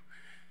y'all,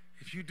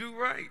 if you do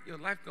right, your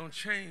life gonna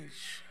change.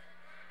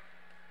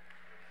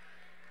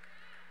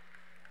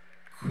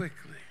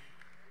 Quickly.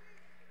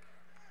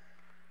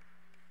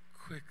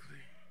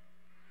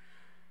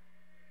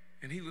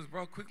 And he was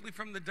brought quickly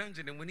from the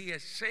dungeon. And when he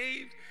had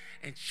shaved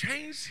and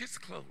changed his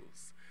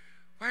clothes,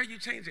 why are you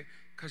changing?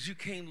 Because you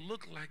can't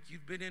look like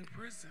you've been in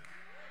prison.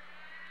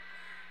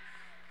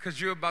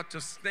 Because you're about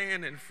to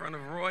stand in front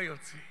of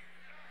royalty.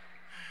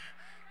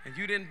 And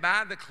you didn't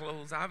buy the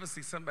clothes.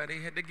 Obviously,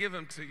 somebody had to give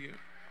them to you.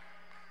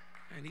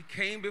 And he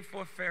came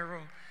before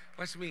Pharaoh.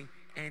 Watch me.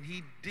 And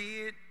he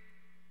did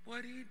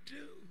what he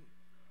do.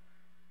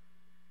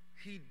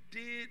 He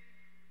did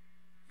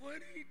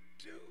what he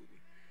do.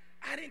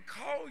 I didn't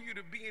call you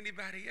to be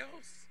anybody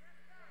else.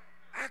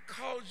 I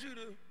called you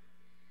to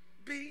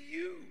be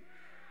you.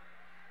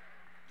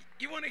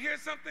 You want to hear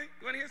something?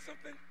 You want to hear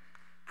something?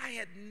 I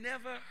had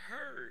never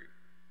heard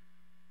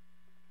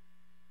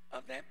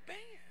of that band.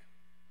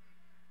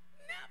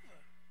 Never.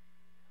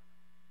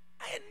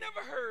 I had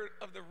never heard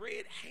of the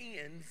Red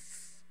Hands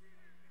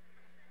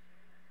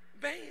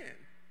band.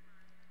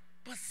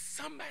 But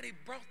somebody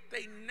brought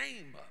their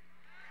name up.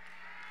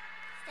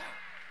 Stop.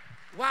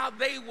 While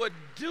they were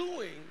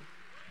doing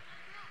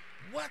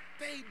what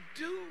they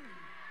do.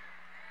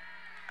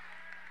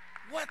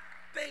 What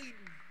they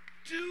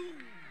do.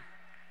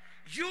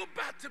 You're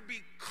about to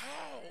be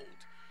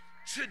called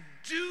to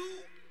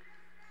do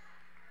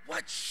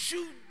what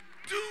you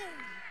do.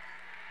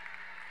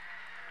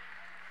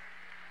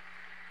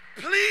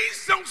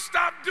 Please don't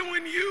stop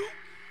doing you.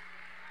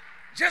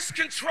 Just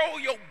control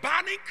your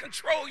body,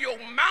 control your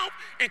mouth,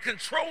 and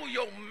control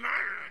your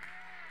mind.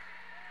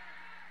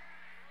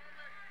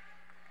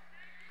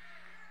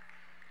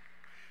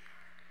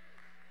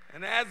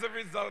 And as a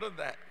result of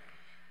that,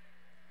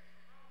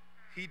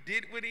 he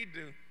did what he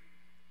do.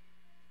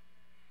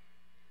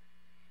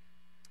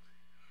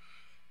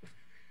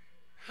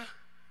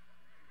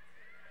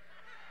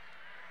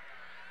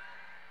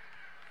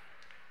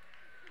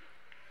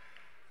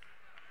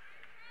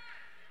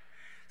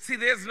 See,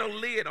 there's no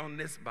lid on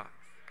this box.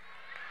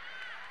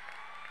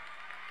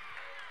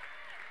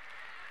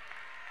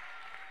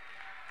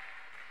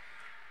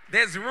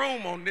 There's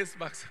room on this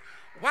box.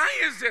 Why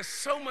is there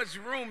so much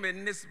room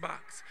in this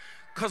box?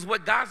 Because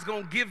what God's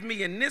going to give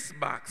me in this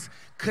box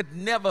could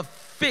never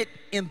fit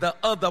in the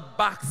other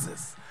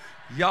boxes.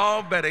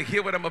 Y'all better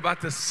hear what I'm about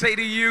to say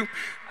to you.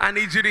 I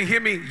need you to hear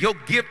me. Your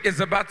gift is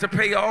about to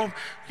pay off.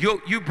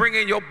 You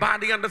bringing your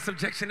body under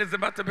subjection is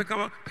about to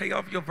pay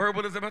off. Your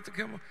verbal is about to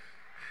come on.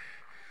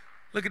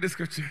 Look at this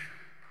scripture.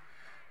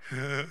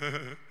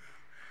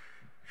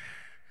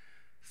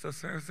 So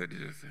Sarah said to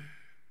Joseph,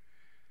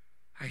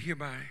 I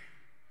hereby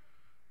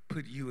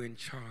put you in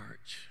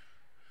charge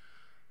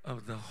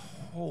of the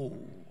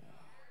whole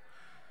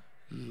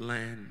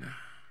land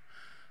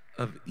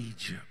of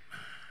Egypt.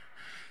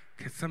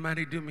 Can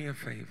somebody do me a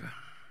favor?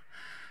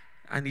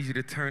 I need you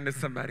to turn to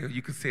somebody, or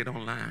you can say it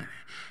online.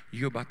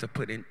 You're about to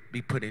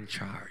be put in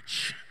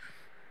charge.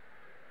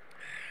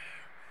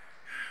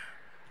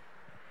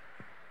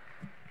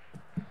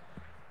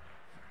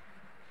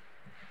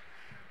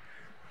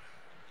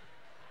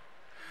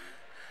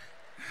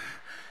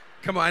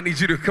 Come on, I need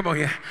you to, come on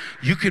here.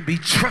 You can be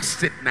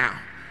trusted now.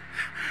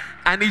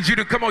 I need you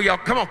to, come on, y'all.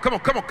 Come on.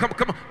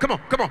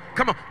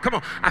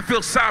 I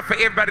feel sorry for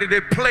everybody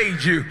that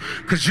played you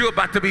because you're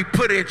about to be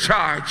put in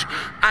charge.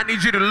 I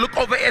need you to look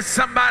over at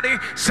somebody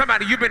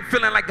you've been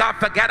feeling like God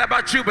forgot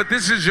about you, but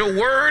this is your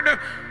word.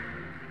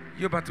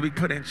 You're about to be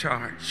put in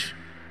charge.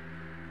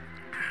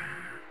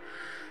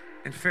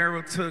 And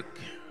Pharaoh took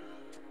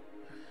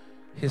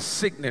his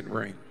signet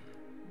ring.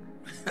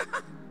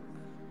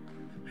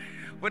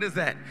 What is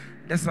that?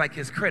 That's like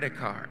his credit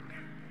card,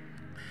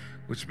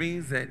 which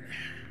means that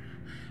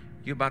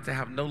you're about to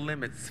have no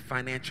limits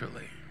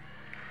financially.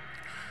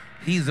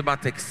 He's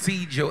about to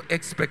exceed your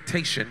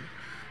expectation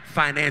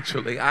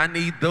financially. I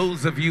need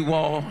those of you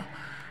all,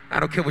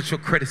 I don't care what your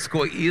credit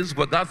score is,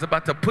 but God's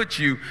about to put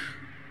you.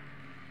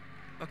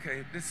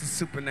 Okay, this is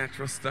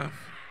supernatural stuff.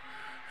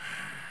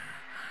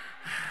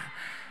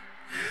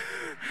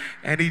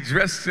 And he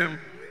dressed him.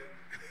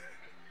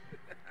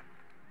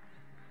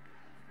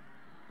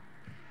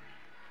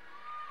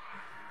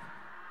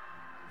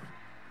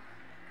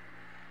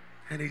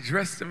 And he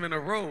dressed him in a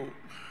robe.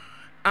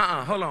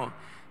 Hold on.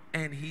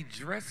 And he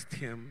dressed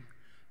him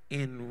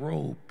in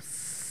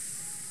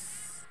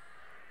robes.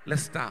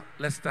 Let's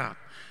stop.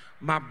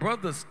 My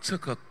brothers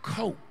took a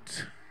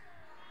coat,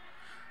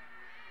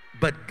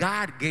 but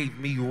God gave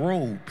me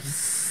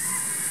robes.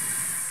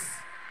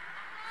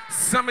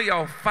 Some of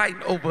y'all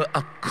fighting over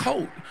a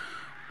coat.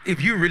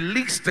 If you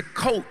release the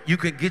coat, you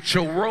can get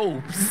your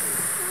robes.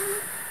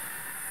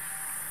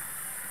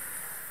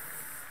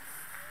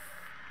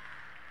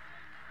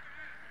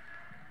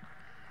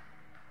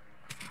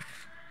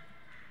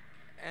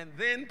 And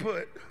then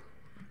put,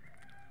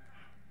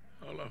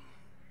 hold on.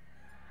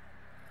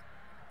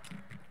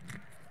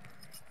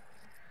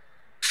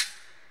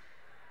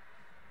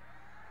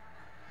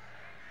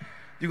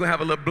 You're going to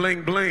have a little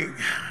bling bling.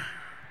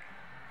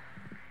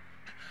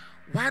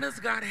 Why does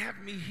God have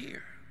me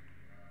here?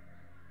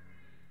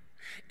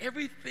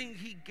 Everything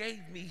he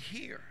gave me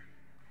here.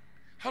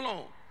 Hold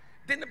on.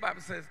 Then the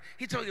Bible says,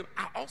 he told him,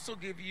 I also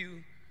give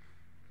you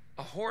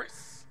a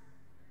horse,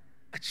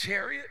 a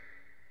chariot,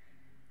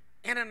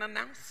 and an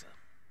announcer.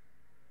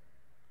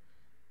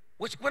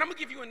 Which, what I'm going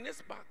to give you in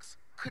this box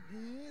could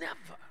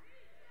never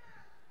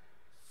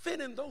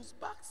fit in those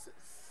boxes.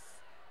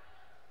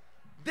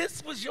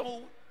 This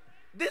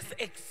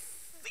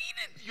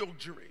exceeded your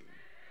dream.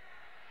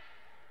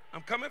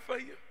 I'm coming for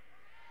you.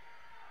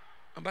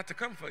 I'm about to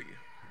come for you.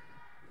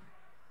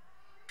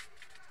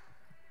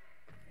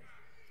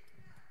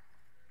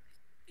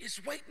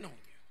 It's waiting on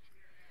you.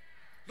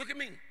 Look at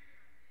me.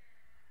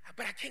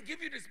 But I can't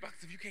give you this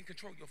box if you can't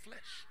control your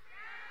flesh.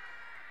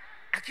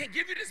 I can't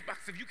give you this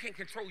box if you can't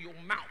control your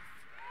mouth.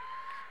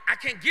 I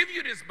can't give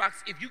you this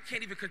box if you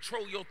can't even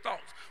control your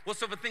thoughts.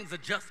 Whatsoever things are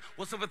just,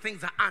 whatsoever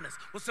things are honest,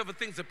 whatsoever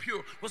things are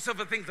pure,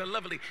 whatsoever things are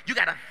lovely. You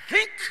got to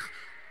think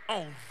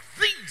on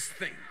these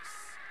things.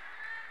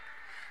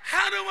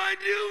 How do I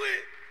do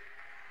it?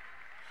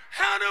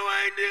 How do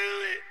I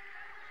do it?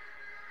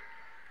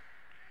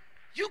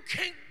 You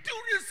can't do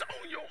this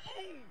on your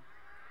own.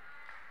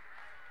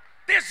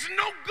 There's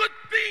no good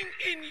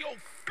thing in your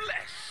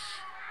flesh.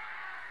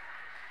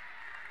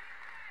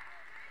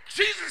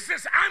 Jesus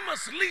says, I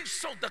must leave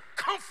so the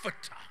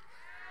comforter,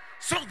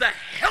 so the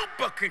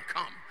helper can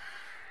come.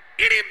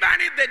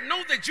 Anybody that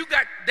know that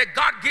that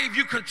God gave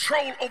you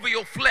control over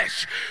your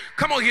flesh,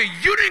 come on here,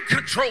 you didn't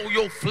control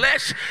your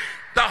flesh.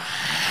 The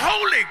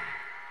Holy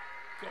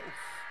Ghost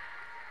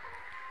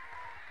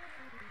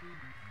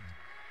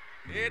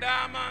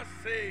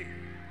Edamase.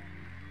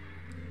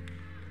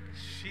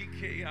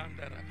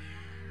 Shikeyandaraba.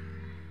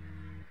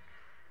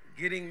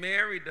 Getting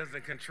married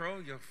doesn't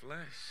control your flesh.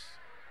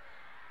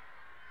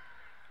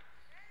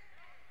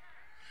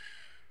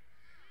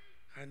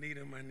 I need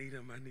him, I need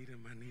him, I need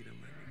him, I need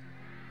him, I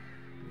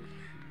need him.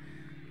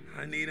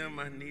 I need him,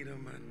 I need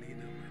him, I need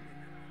him, I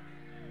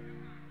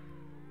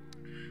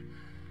need him.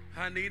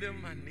 I need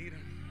him, I need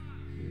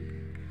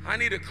him. I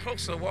need a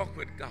closer walk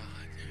with God.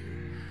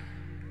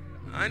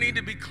 I need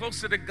to be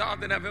closer to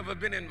God than I've ever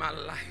been in my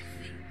life.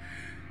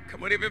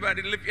 Come on,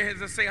 everybody, lift your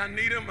hands and say, I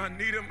need him, I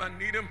need him, I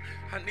need him,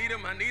 I need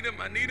him, I need him,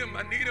 I need him,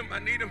 I need him, I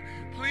need him.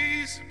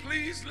 Please,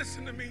 please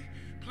listen to me.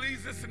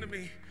 Please listen to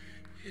me.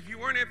 If you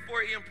weren't at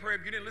 4 a.m. prayer,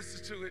 if you didn't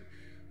listen to it,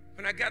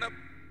 when I got up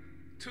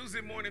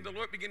Tuesday morning, the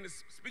Lord began to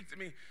speak to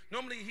me.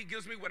 Normally, he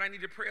gives me what I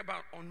need to pray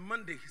about on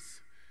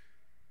Mondays.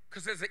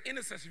 Because as an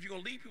intercessor, if you're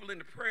going to lead people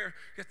into prayer,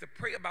 you have to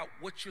pray about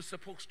what you're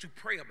supposed to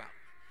pray about.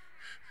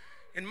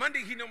 And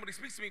Monday, he normally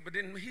speaks to me, but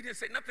then he didn't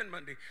say nothing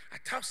Monday. I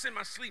toss in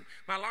my sleep.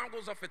 My alarm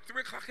goes off at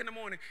 3 o'clock in the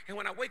morning. And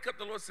when I wake up,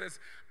 the Lord says,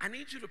 I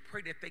need you to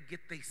pray that they get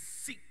their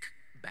seek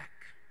back.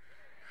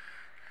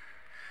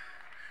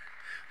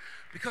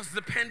 Because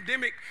the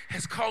pandemic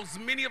has caused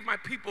many of my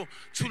people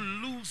to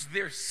lose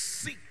their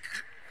seek.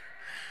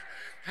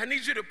 I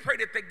need you to pray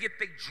that they get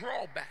their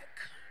draw back.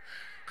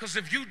 Because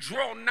if you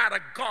draw not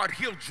of God,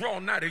 he'll draw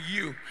not of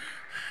you.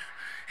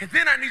 And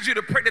then I need you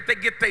to pray that they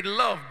get their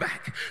love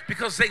back,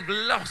 because they've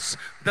lost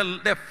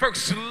their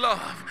first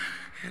love.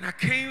 And I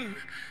came,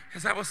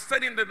 as I was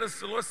studying this,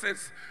 the Lord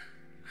says,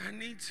 I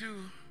need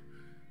to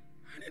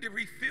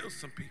refill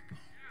some people.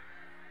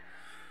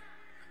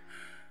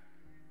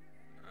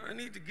 I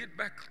need to get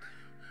back.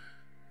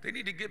 They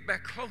need to get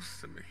back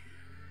close to me,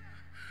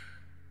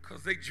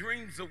 because their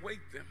dreams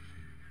await them.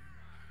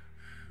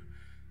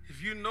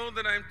 If you know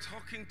that I'm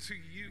talking to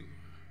you,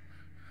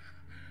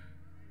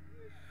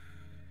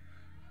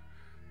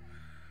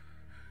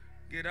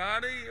 get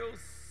out of your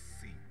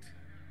seat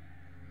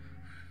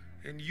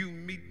and you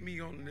meet me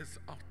on this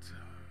altar.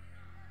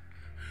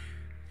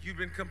 You've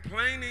been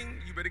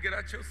complaining, you better get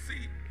out your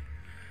seat.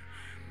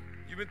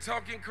 You've been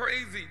talking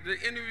crazy. The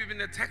enemy has been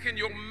attacking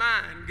your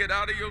mind. Get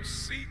out of your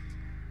seat.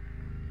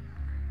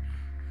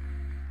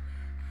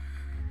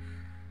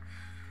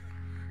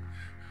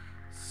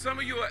 Some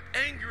of you are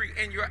angry,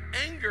 and your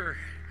anger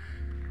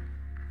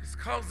is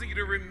causing you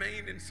to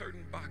remain in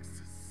certain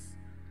boxes.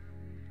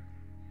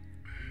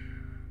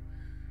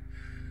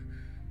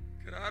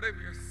 Get out of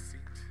your seat.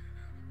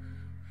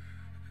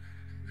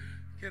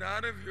 Get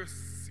out of your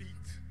seat.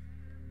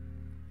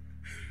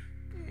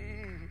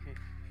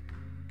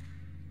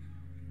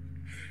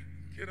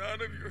 Get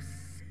out of your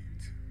seat.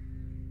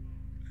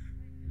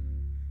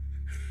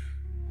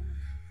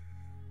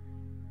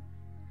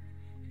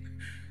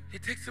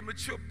 It takes a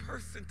mature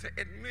person to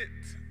admit,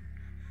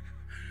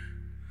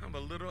 I'm a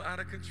little out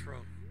of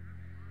control.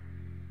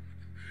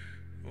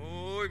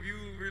 Oh, if you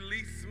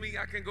release me,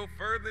 I can go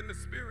further in the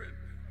spirit.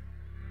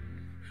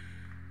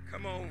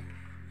 Come on.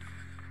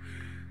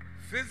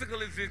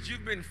 Physical is that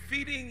you've been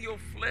feeding your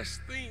flesh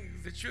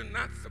things that you're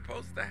not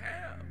supposed to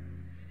have.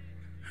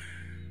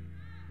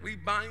 We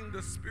bind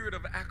the spirit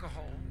of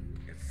alcohol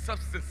and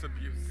substance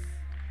abuse.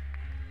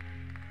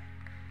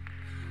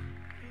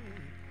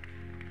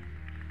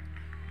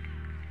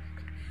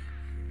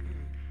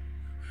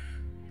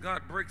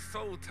 God breaks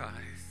soul ties.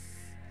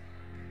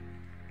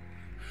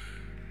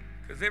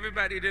 Because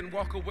everybody didn't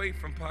walk away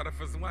from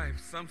Potiphar's wife.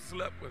 Some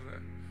slept with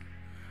her.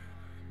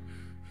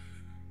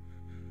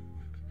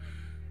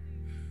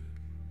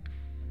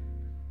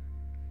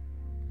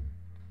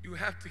 You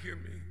have to hear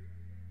me.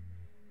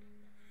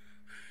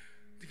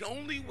 The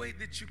only way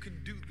that you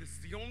can do this,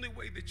 the only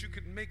way that you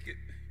can make it,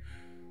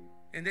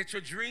 and that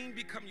your dream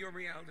become your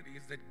reality,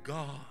 is that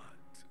God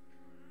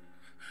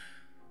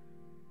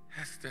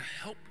has to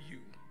help you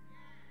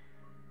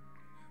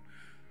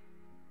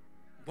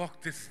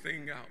walk this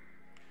thing out.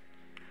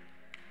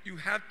 You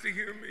have to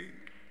hear me.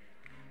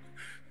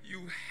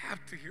 You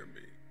have to hear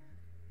me.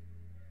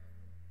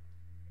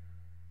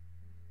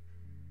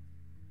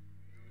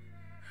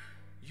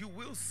 You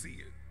will see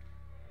it.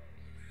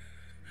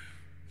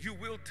 You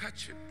will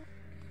touch it.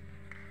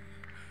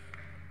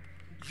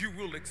 You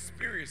will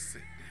experience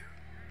it.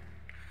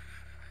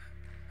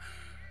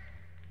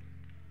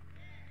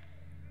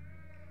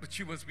 But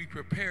you must be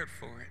prepared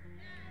for it.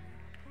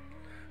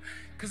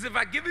 Because if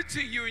I give it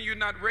to you and you're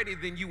not ready,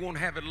 then you won't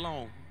have it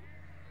long.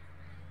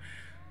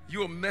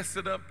 You'll mess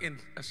it up in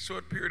a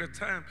short period of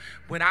time,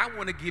 when I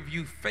want to give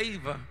you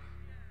favor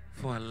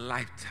for a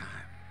lifetime.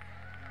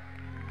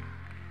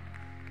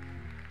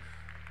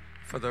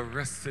 For the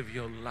rest of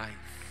your life.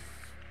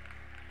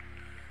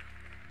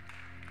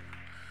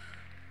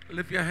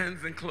 Lift your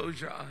hands and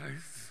close your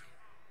eyes.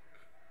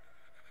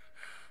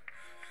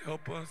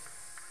 Help us.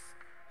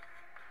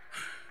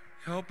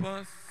 Help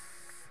us.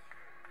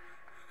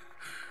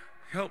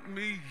 Help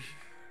me.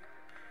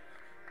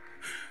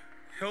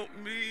 Help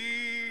me.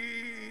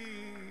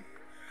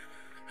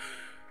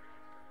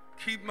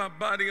 Keep my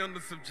body under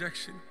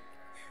subjection.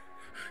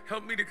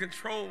 Help me to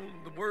control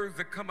the words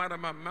that come out of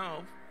my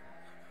mouth.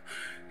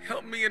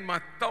 Help me in my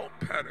thought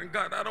pattern.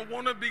 God, I don't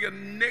want to be a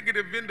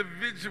negative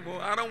individual.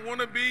 I don't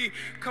want to be,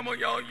 come on,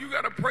 y'all, you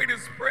got to pray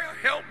this prayer.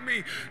 Help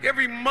me.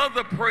 Every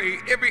mother pray.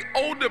 Every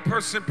older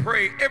person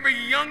pray. Every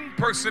young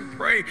person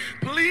pray.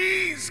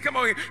 Please, come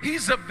on.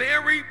 He's a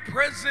very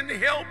present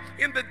help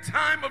in the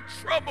time of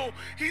trouble.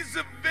 He's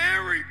a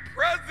very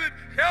present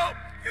help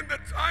in the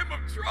time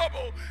of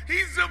trouble.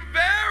 He's a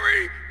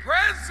very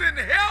present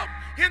help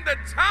in the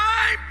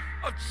time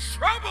of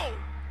trouble.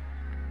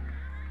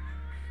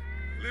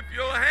 Lift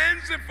your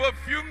hands in for a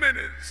few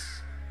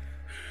minutes.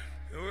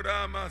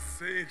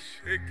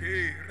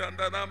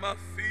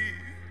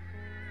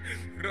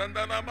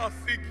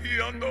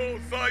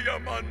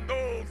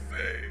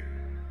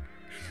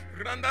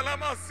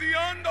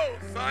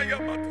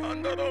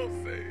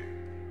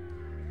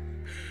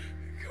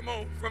 Come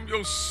on, from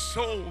your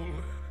soul,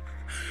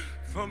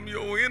 from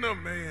your inner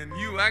man,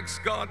 you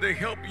ask God to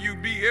help you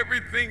be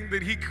everything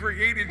that He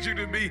created you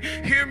to be.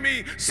 Hear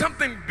me,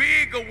 something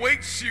big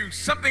awaits you,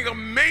 something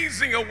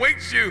amazing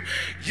awaits you.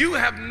 You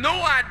have no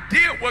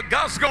idea what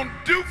God's gonna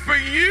do for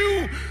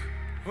you.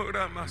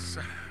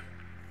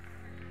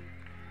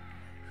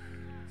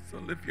 So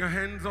lift your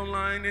hands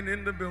online and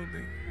in the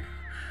building.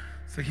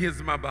 So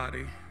here's my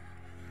body.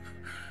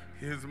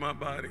 Here's my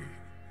body.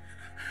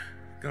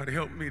 God,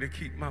 help me to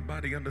keep my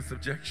body under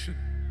subjection.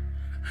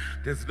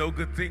 There's no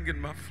good thing in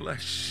my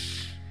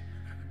flesh.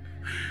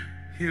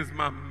 Here's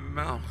my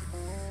mouth.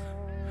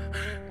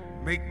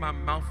 Make my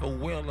mouth a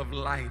well of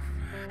life.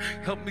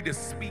 Help me to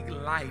speak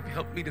life.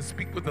 Help me to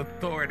speak with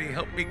authority.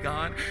 Help me,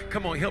 God.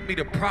 Come on, help me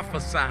to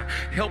prophesy.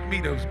 Help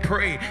me to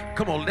pray.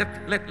 Come on,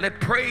 let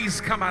praise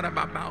come out of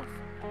my mouth.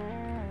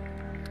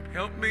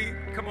 Help me.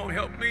 Come on,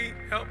 help me.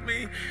 Help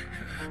me.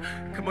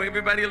 Come on,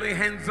 everybody lay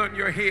hands on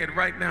your head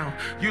right now.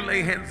 You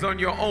lay hands on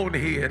your own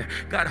head.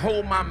 God,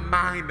 hold my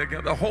mind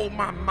together. Hold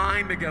my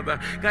mind together.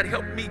 God,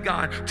 help me,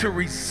 God, to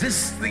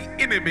resist the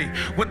enemy.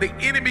 When the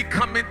enemy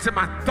come into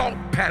my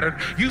thought pattern,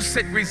 you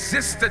said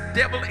resist the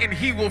devil and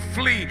he will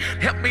flee.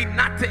 Help me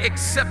not to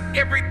accept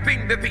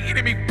everything that the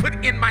enemy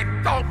put in my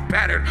thought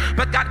pattern.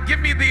 But God, give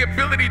me the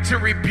ability to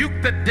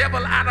rebuke the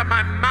devil out of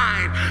my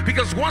mind.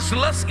 Because once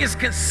lust is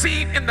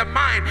conceived in the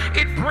mind,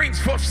 it brings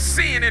forth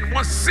sin. And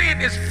once sin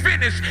is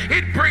finished,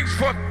 it brings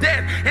forth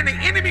death. And the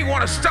enemy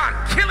want to start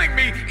killing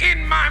me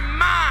in my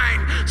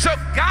mind. So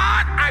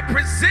God, I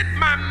present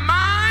my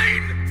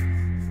mind.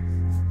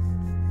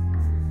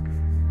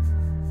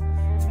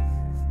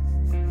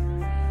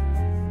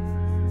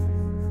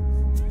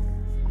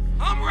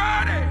 I'm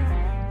ready.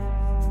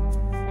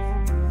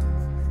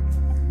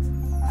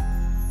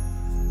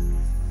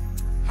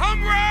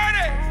 I'm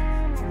ready.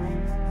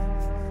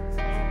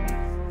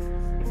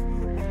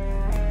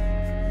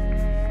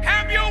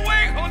 Have your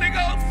way, Holy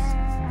Ghost.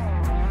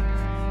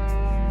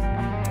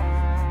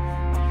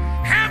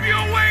 Have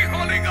your way,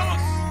 Holy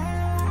Ghost.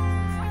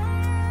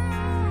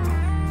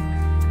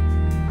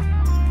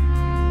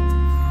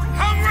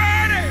 I'm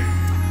ready.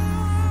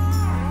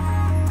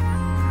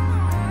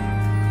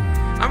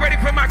 I'm ready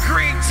for my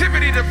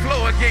creativity to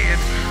flow again.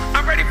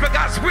 I'm ready for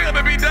God's will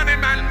to be done in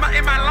my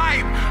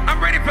life.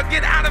 I'm ready for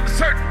get out of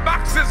certain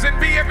boxes and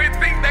be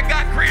everything that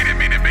God created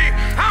me to be.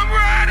 I'm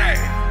ready.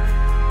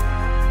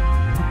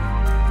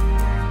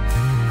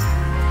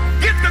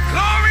 Get the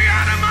glory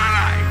out of my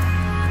life.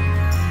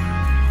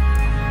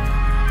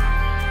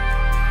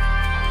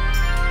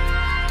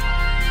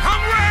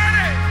 I'm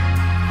ready.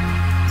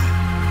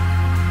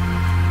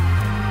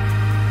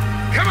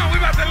 Come on, we're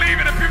about to leave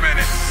in a few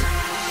minutes.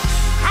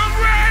 I'm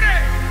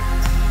ready.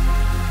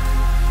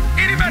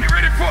 Anybody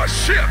ready for a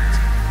shift?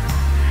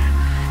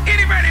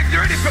 Anybody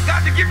ready for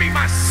God to give me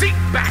my seat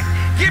back?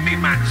 Give me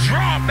my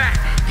draw back.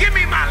 Give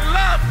me my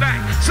love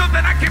back so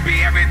that I can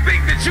be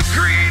everything that you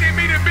created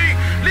me to be.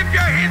 Lift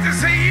your hands and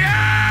say,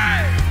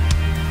 yay!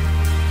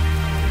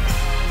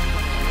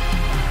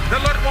 The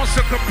Lord wants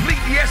a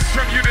complete yes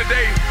from you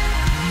today.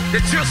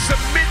 That you'll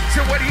submit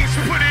to what He's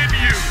put in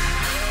you.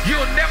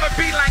 You'll never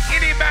be like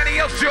anybody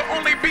else. You'll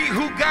only be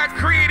who God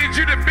created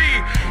you to be.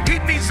 He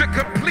needs a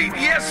complete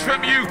yes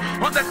from you.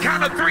 On the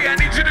count of 3, I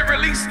need you to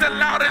release the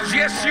loudest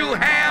yes you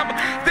have.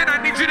 Then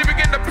I need you to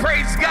begin to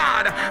praise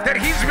God that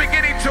He's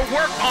beginning to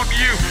work on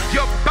you.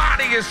 Your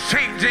body is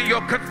changing.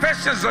 Your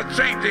confessions are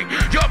changing.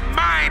 Your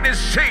mind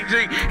is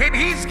changing. And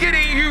He's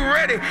getting you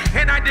ready.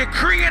 And I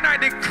decree and I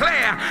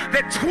declare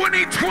that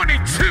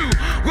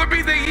 2022 will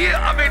be the year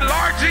of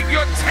enlarging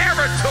your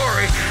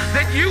territory.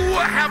 That you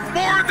will have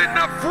more than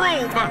enough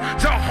room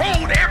to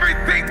hold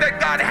everything that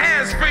God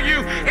has for you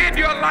in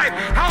your life.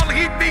 All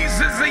He needs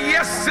is a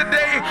yes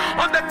today.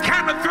 On the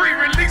count of 3,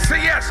 release a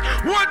yes.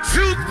 1,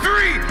 2,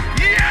 3.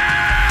 Yay!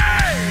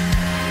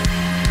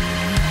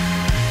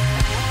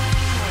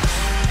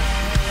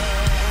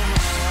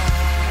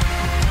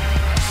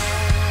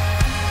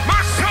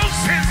 My soul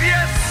says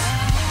yes.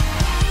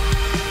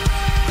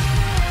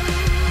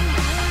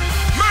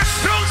 My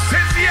soul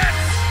says yes.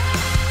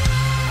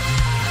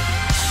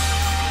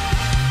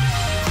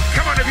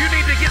 Come on, if you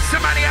need to get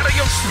somebody somebody out of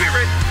your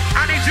spirit,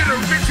 I need you to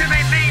mention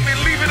their name and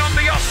leave it on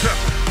the altar.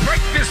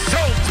 Break this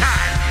soul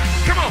tie.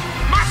 Come on.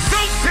 My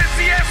soul says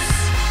yes.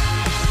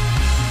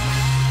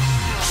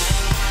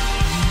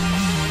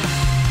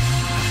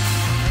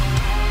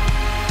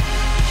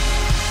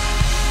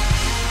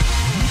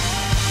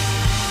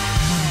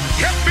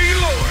 Help me,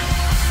 Lord.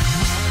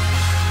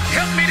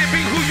 Help me to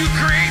be who you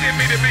created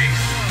me to be.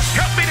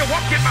 Help me to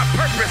walk in my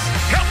purpose.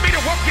 Help me to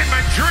walk in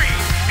my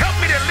dream. Help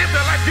me to live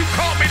the life you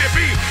called me to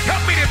be.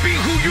 Help me to be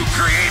who you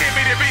created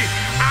me to be.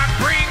 I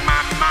bring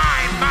my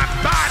mind, my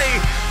body,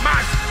 my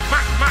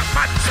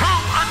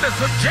tongue under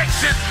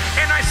subjection,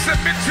 and I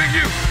submit to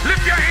you.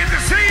 Lift your hands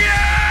and say,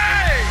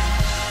 yay!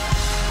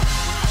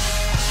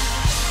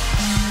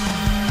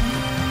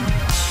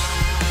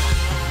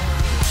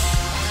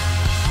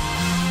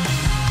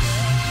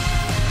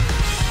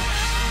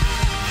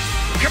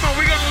 Come on,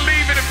 we're going to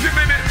leave in a few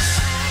minutes.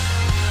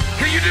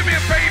 Can you do me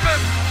a favor?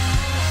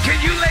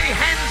 Can you lay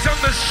hands on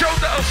the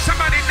shoulder of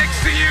somebody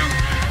next to you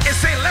and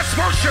say, let's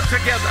worship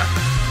together.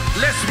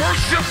 Let's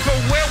worship for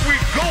where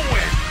we're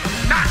going,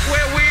 not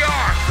where we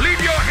are. Leave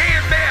your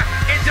hand there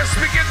and just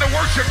begin to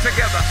worship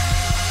together.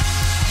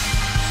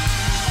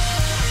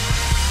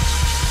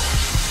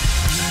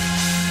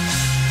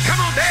 Come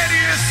on, there it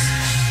is.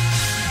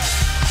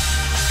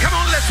 Come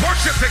on, let's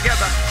worship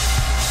together.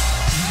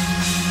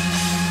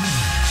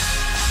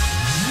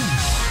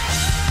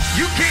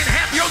 You can't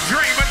have your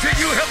dream until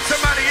you help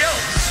somebody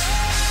else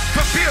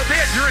fulfill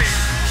their dream.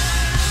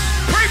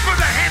 Pray for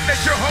the hand that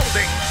you're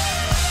holding.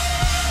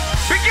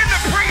 Begin to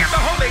pray in the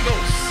Holy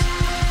Ghost.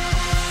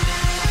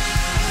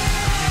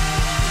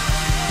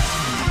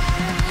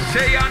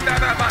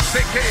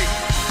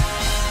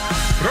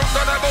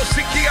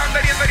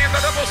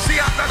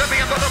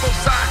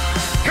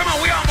 Come on,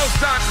 we almost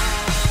done.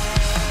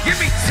 Give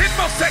me 10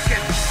 more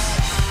seconds.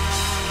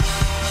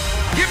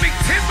 Give me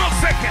 10 more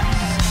seconds.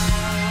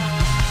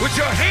 With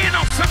your hand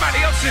on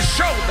somebody else's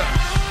shoulder,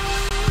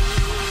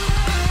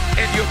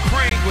 and you're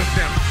praying with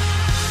them.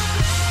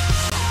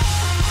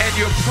 And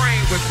you're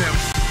praying with them.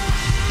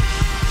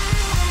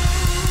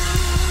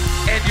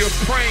 And you're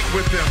praying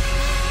with them.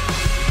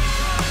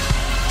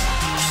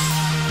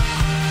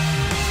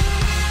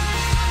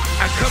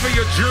 I cover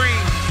your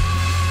dream.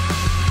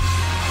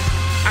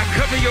 I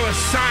cover your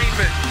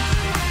assignment.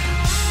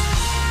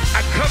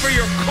 I cover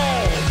your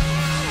call.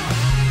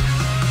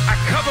 I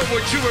cover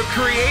what you were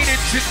created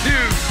to do.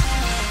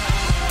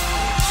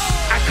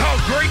 I call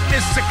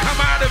greatness to come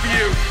out of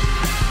you.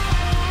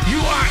 You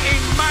are a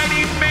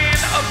mighty man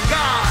of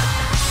God.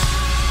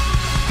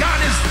 God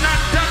is not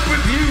done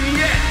with you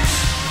yet.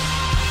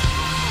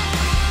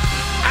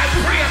 I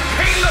pray a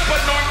Caleb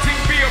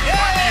anointing be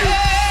upon you.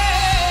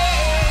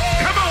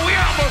 Come on, we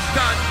almost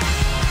done.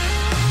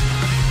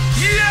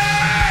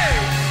 Yay!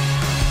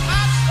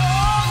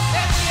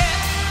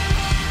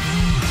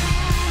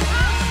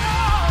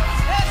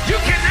 You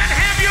cannot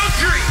have your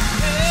dream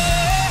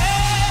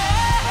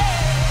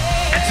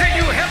until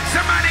you help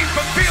somebody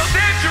fulfill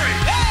their dream.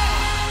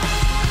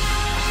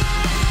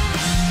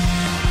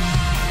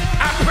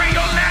 I pray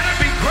your ladder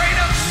be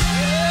greater.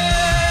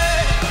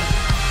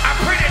 I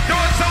pray that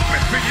doors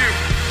open for you.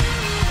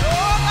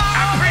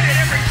 I pray that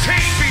every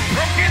chain be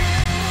broken.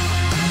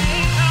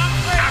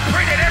 I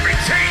pray that every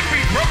chain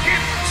be broken.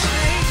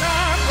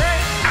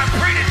 I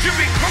pray that you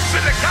be closer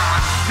to God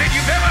than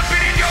you've ever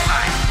been in your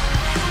life.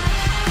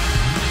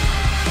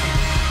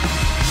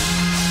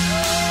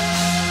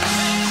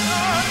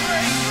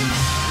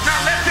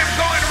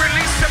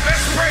 The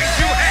best praise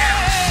you have.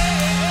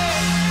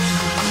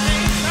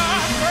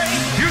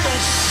 You're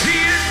going to see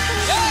it,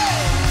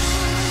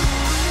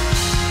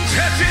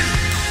 touch it,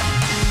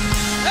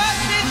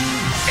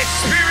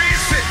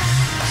 experience it.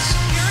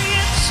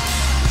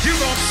 You're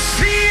going to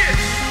see it,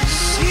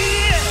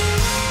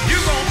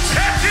 you're going to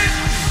touch it,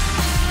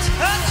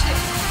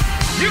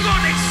 you're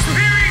going to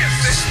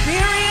experience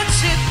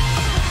it.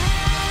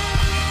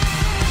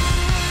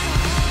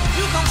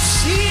 You're going to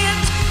see it.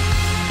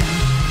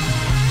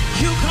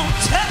 You gon'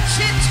 touch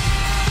it.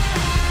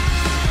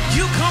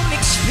 You gon'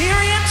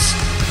 experience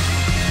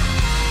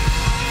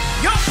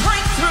your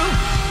breakthrough,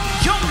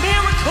 your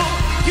miracle.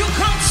 You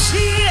gon'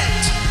 see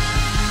it.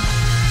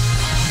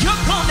 You're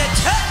gonna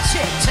touch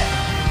it.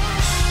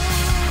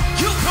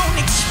 You gon'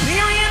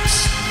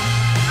 experience.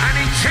 I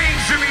need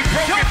chains to be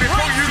broken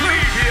before you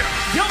leave here.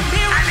 Your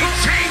miracle. I need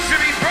chains to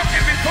be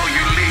broken before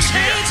you leave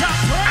here.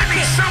 I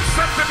need some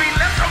stuff to be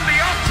left on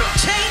the altar.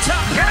 Chains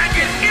are broken. Can I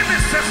get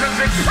intercessors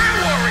and prayer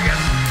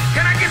warriors?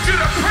 Can I get you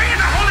to pray in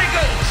the Holy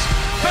Ghost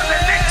for the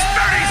next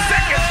 30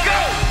 seconds? Go!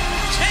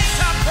 Chains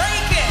are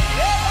breaking.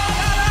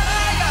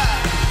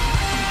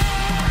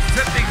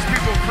 Set these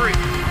people free.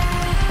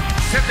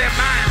 Set their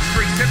minds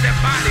free. Set their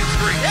bodies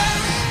free.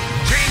 Yes.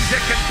 Change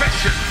their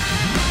confession.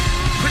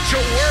 Put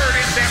your word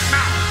in their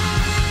mouth.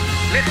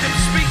 Let them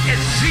speak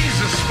as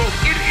Jesus spoke.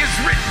 It is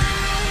written.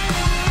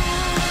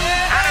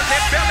 Out of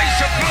their belly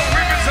shall flow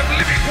rivers of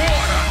living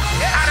water.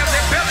 Out of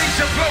their belly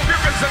shall flow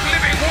rivers of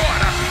living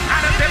water.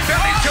 Out of their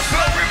belly shall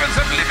flow rivers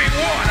of living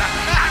water.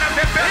 Out of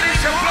their belly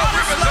shall flow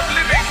rivers of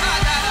living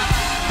water.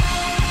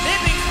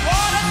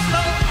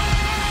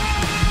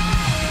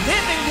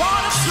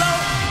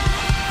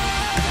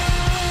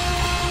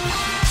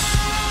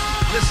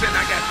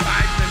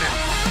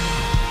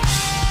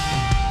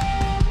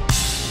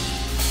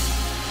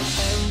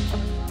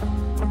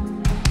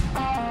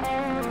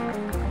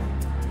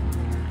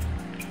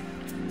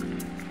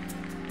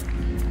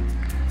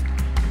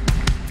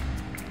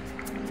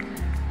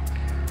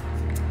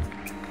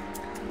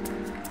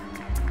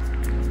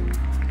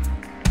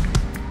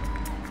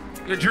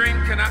 Your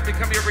dream cannot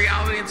become your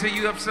reality until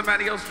you help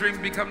somebody else's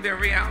dream become their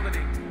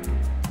reality.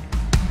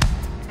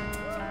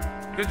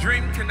 Your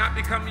dream cannot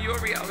become your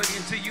reality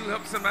until you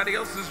help somebody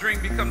else's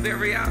dream become their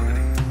reality.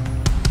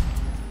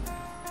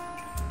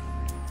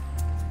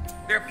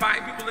 There are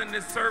 5 people in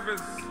this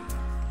service.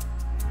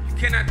 You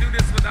cannot do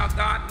this without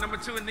God. Number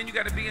 2, and then you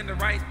got to be in the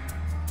right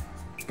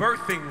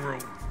birthing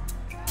room.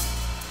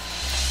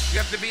 You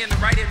have to be in the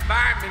right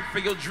environment for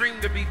your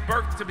dream to be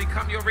birthed, to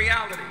become your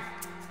reality.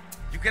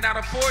 You cannot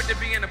afford to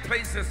be in a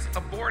place that's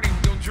aborting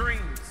your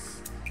dreams.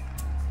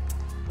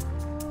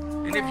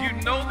 And if you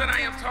know that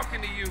I am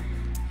talking to you,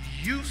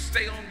 you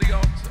stay on the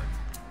altar.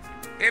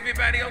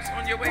 Everybody else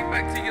on your way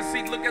back to your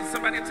seat, look at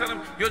somebody and tell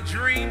them your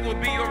dream will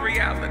be your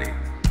reality.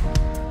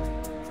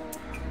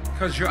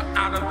 Because you're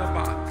out of the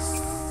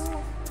box.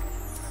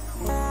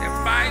 And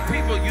 5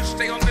 people, you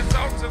stay on this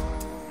altar.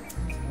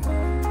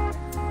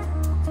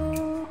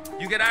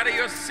 You get out of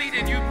your seat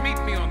and you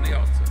meet me on the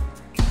altar.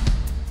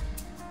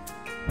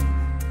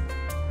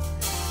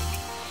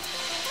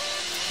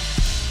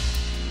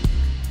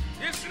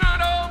 It's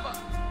not over.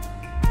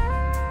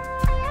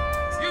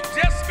 You've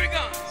just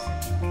begun.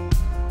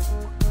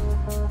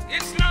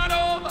 It's not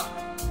over.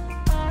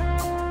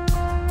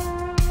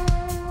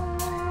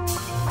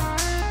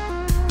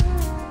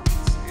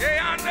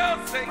 Yeah, I know.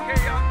 Say,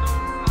 yeah, I know.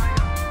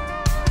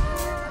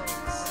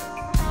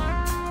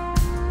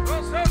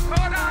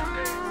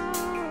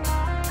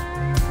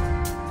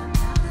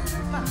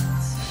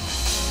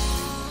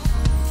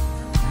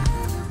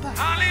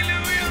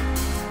 Hallelujah.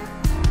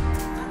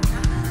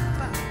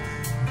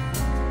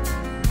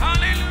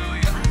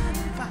 Hallelujah.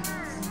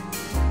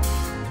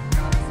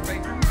 God is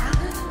faithful.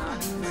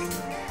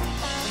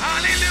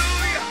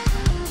 Hallelujah.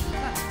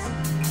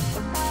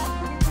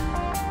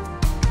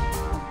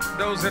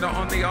 Those that are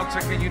on the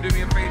altar, can you do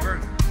me a favor?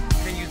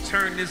 Can you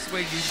turn this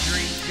way, you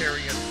dream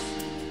carriers?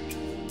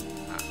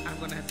 I'm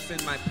going to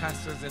send my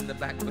pastors in the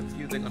back with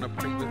you. They're going to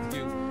pray with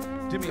you.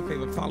 Do me a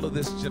favor. Follow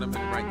this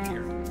gentleman right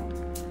here.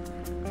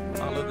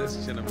 Follow this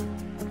gentleman.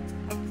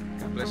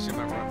 God bless you,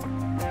 my brother.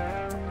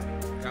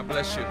 God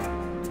bless you.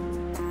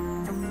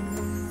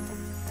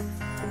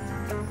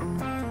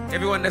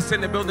 Everyone that's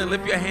in the building,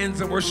 lift your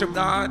hands and worship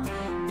God.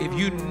 If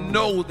you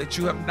know that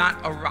you have not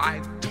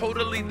arrived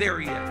totally there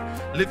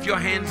yet, lift your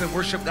hands and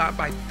worship God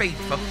by faith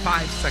for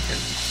 5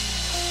 seconds.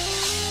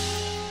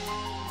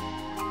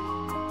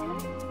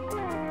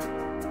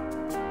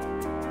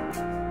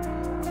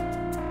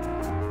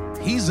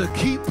 He's a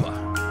keeper.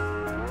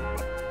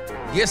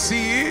 Yes,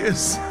 he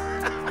is.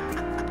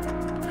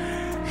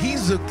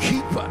 He's a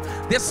keeper.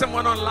 There's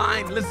someone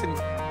online. Listen,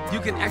 you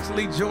can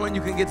actually join.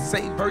 You can get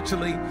saved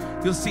virtually.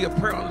 You'll see a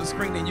prayer on the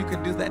screen, and you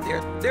can do that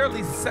there. There are at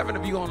least 7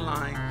 of you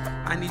online.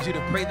 I need you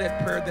to pray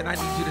that prayer. Then I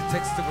need you to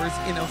text the words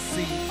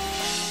NLC.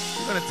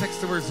 You're going to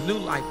text the words New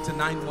Life to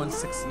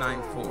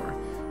 91694.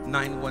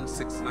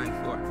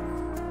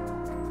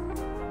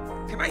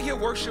 91694. Can I hear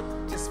worship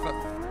just for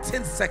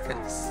 10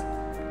 seconds?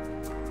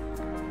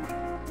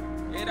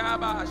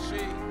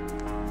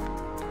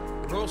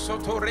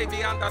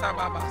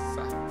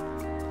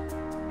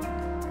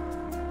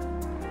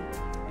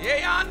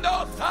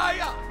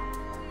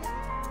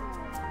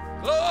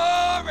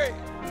 Glory.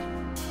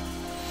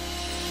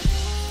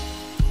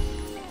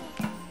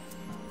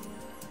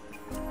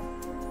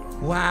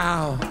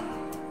 Wow.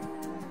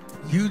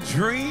 You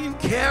dream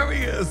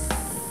carriers.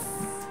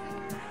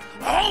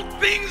 All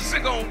things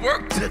are going to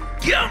work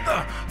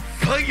together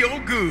for your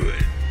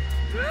good.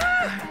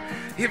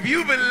 If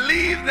you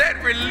believe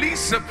that,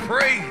 release a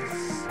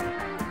praise.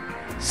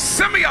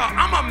 Some of y'all,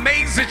 I'm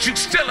amazed that you're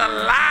still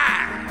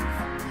alive.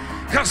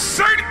 Because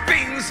certain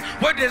things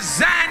were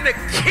designed to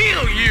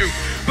kill you,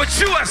 but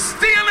you are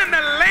still in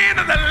the land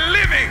of the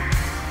living.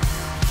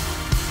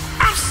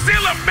 I'm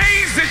still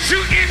amazed that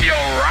you're in your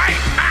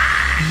right mind.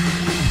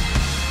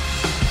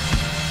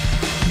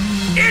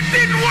 It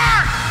didn't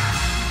work.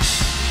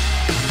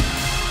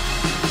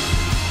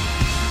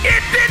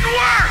 It didn't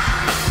work.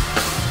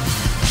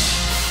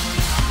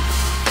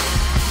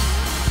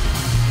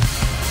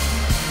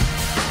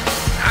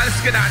 Now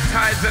let's get our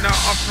tithes and our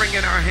offering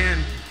in our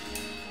hand.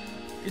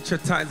 Get your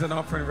tithes and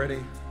offering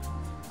ready.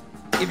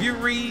 If you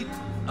read,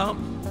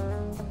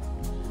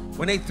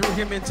 when they threw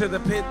him into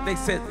the pit, they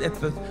said that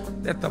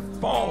the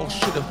fall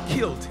should have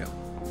killed him.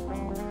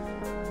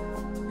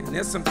 And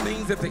there's some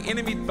things that the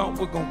enemy thought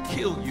were going to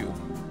kill you,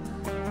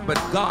 but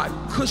God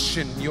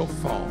cushioned your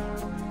fall.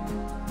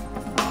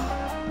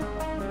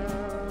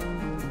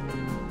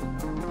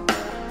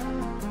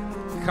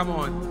 Come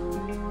on.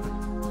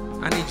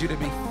 I need you to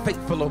be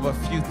faithful over a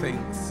few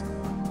things.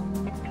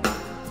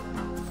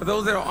 For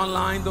those that are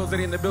online, those that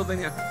are in the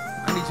building, I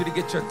need you to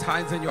get your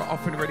tithes and your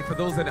offering ready. For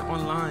those that are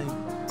online,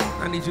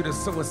 I need you to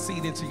sow a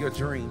seed into your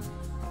dream.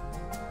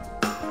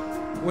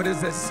 What is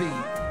that seed?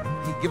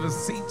 He gives a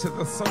seed to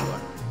the sower.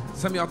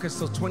 Some of y'all can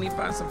sow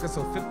 25, some can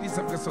sow 50,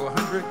 some can sow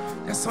 100.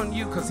 That's on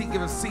you because he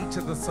gives a seed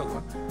to the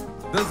sower.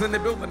 Those in the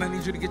building, I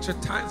need you to get your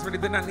tithes ready.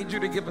 Then I need you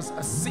to give us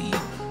a seed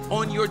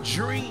on your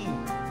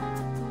dream.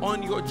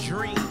 On your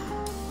dream.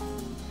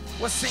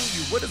 What's in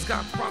you? What has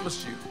God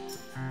promised you?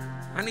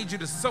 I need you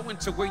to sow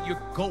into where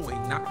you're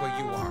going, not where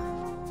you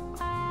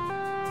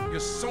are. You're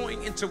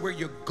sowing into where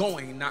you're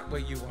going, not where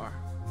you are.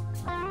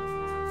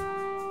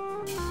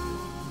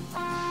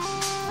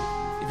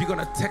 If you're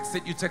going to text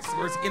it, you text the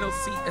words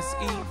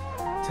NOCSE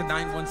to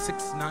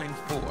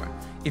 91694.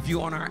 If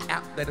you're on our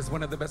app, that is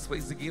one of the best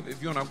ways to give. If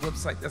you're on our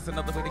website, that's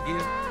another way to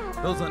give.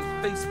 Those on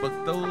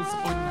Facebook, those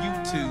on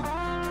YouTube,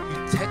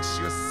 you text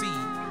your seed.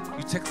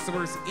 You text the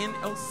words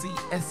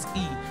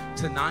NLCSE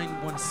to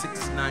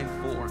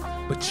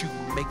 91694, but you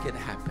make it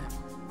happen.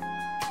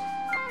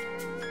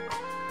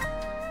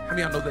 How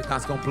many of y'all know that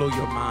God's gonna blow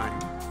your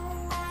mind?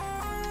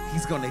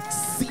 He's gonna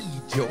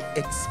exceed your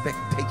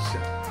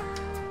expectation.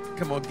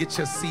 Come on, get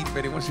your seat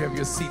ready. Once you have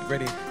your seat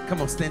ready,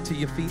 come on, stand to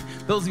your feet.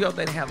 Those of y'all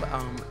that have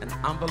an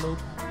envelope,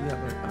 you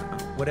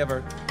have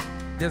whatever,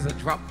 there's a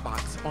drop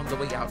box on the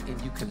way out and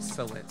you can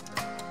sow it.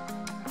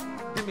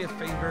 Do me a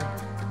favor.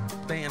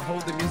 Band,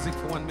 hold the music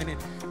for 1 minute.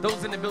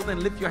 Those in the building,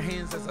 lift your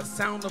hands. There's a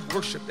sound of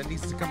worship that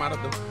needs to come out of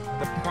the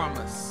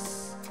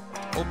promise.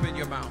 Open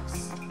your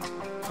mouths.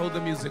 Hold the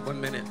music 1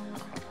 minute.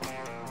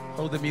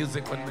 Hold the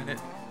music 1 minute.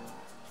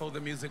 Hold the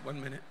music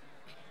 1 minute.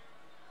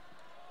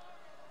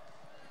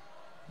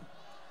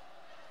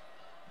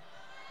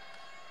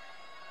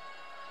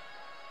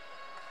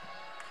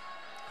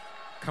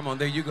 Come on,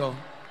 there you go.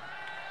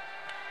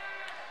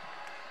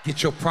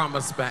 Get your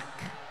promise back.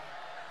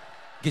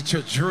 Get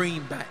your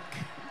dream back.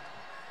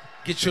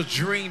 Get your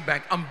dream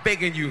back. I'm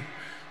begging you,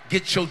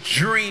 get your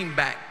dream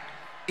back.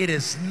 It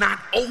is not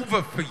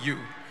over for you.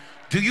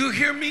 Do you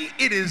hear me?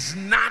 It is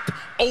not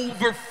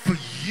over for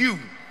you.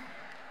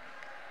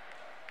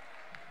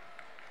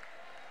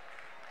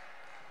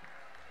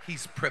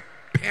 He's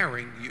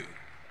preparing you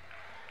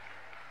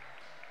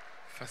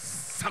for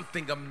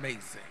something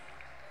amazing.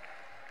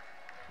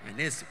 And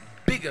it's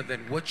bigger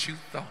than what you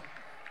thought.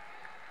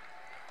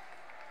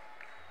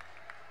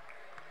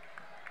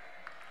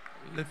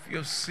 Lift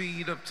your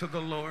seed up to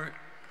the Lord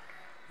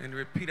and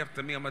repeat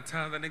after me. I'm a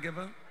tither and a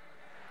giver,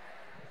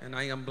 and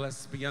I am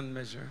blessed beyond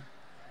measure.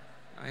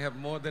 I have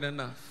more than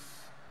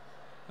enough.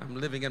 I'm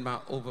living in my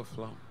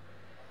overflow.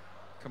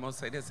 Come on,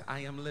 say this.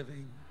 I am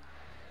living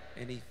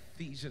in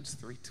Ephesians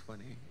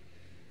 3:20.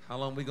 How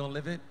long we gonna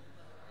live it?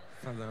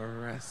 For the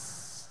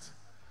rest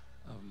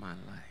of my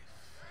life.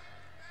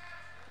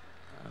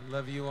 I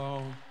love you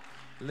all.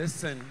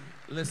 Listen,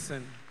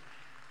 listen,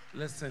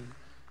 listen.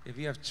 If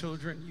you have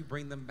children, you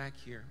bring them back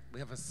here. We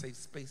have a safe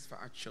space for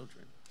our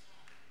children.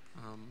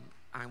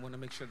 I want to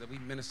make sure that we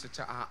minister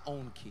to our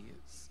own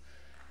kids,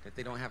 that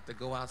they don't have to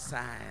go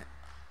outside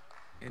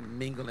and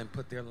mingle and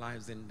put their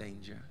lives in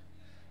danger.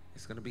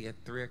 It's going to be at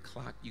 3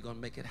 o'clock. You're going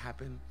to make it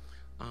happen.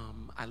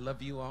 I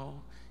love you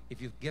all.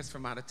 If you're guests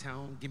from out of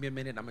town, give me a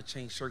minute. I'm going to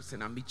change shirts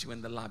and I'll meet you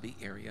in the lobby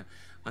area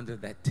under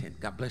that tent.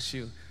 God bless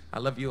you. I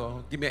love you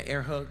all. Give me an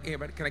air hug.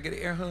 Everybody, can I get an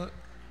air hug?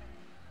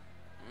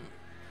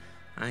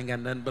 I ain't got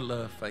nothing but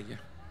love for you.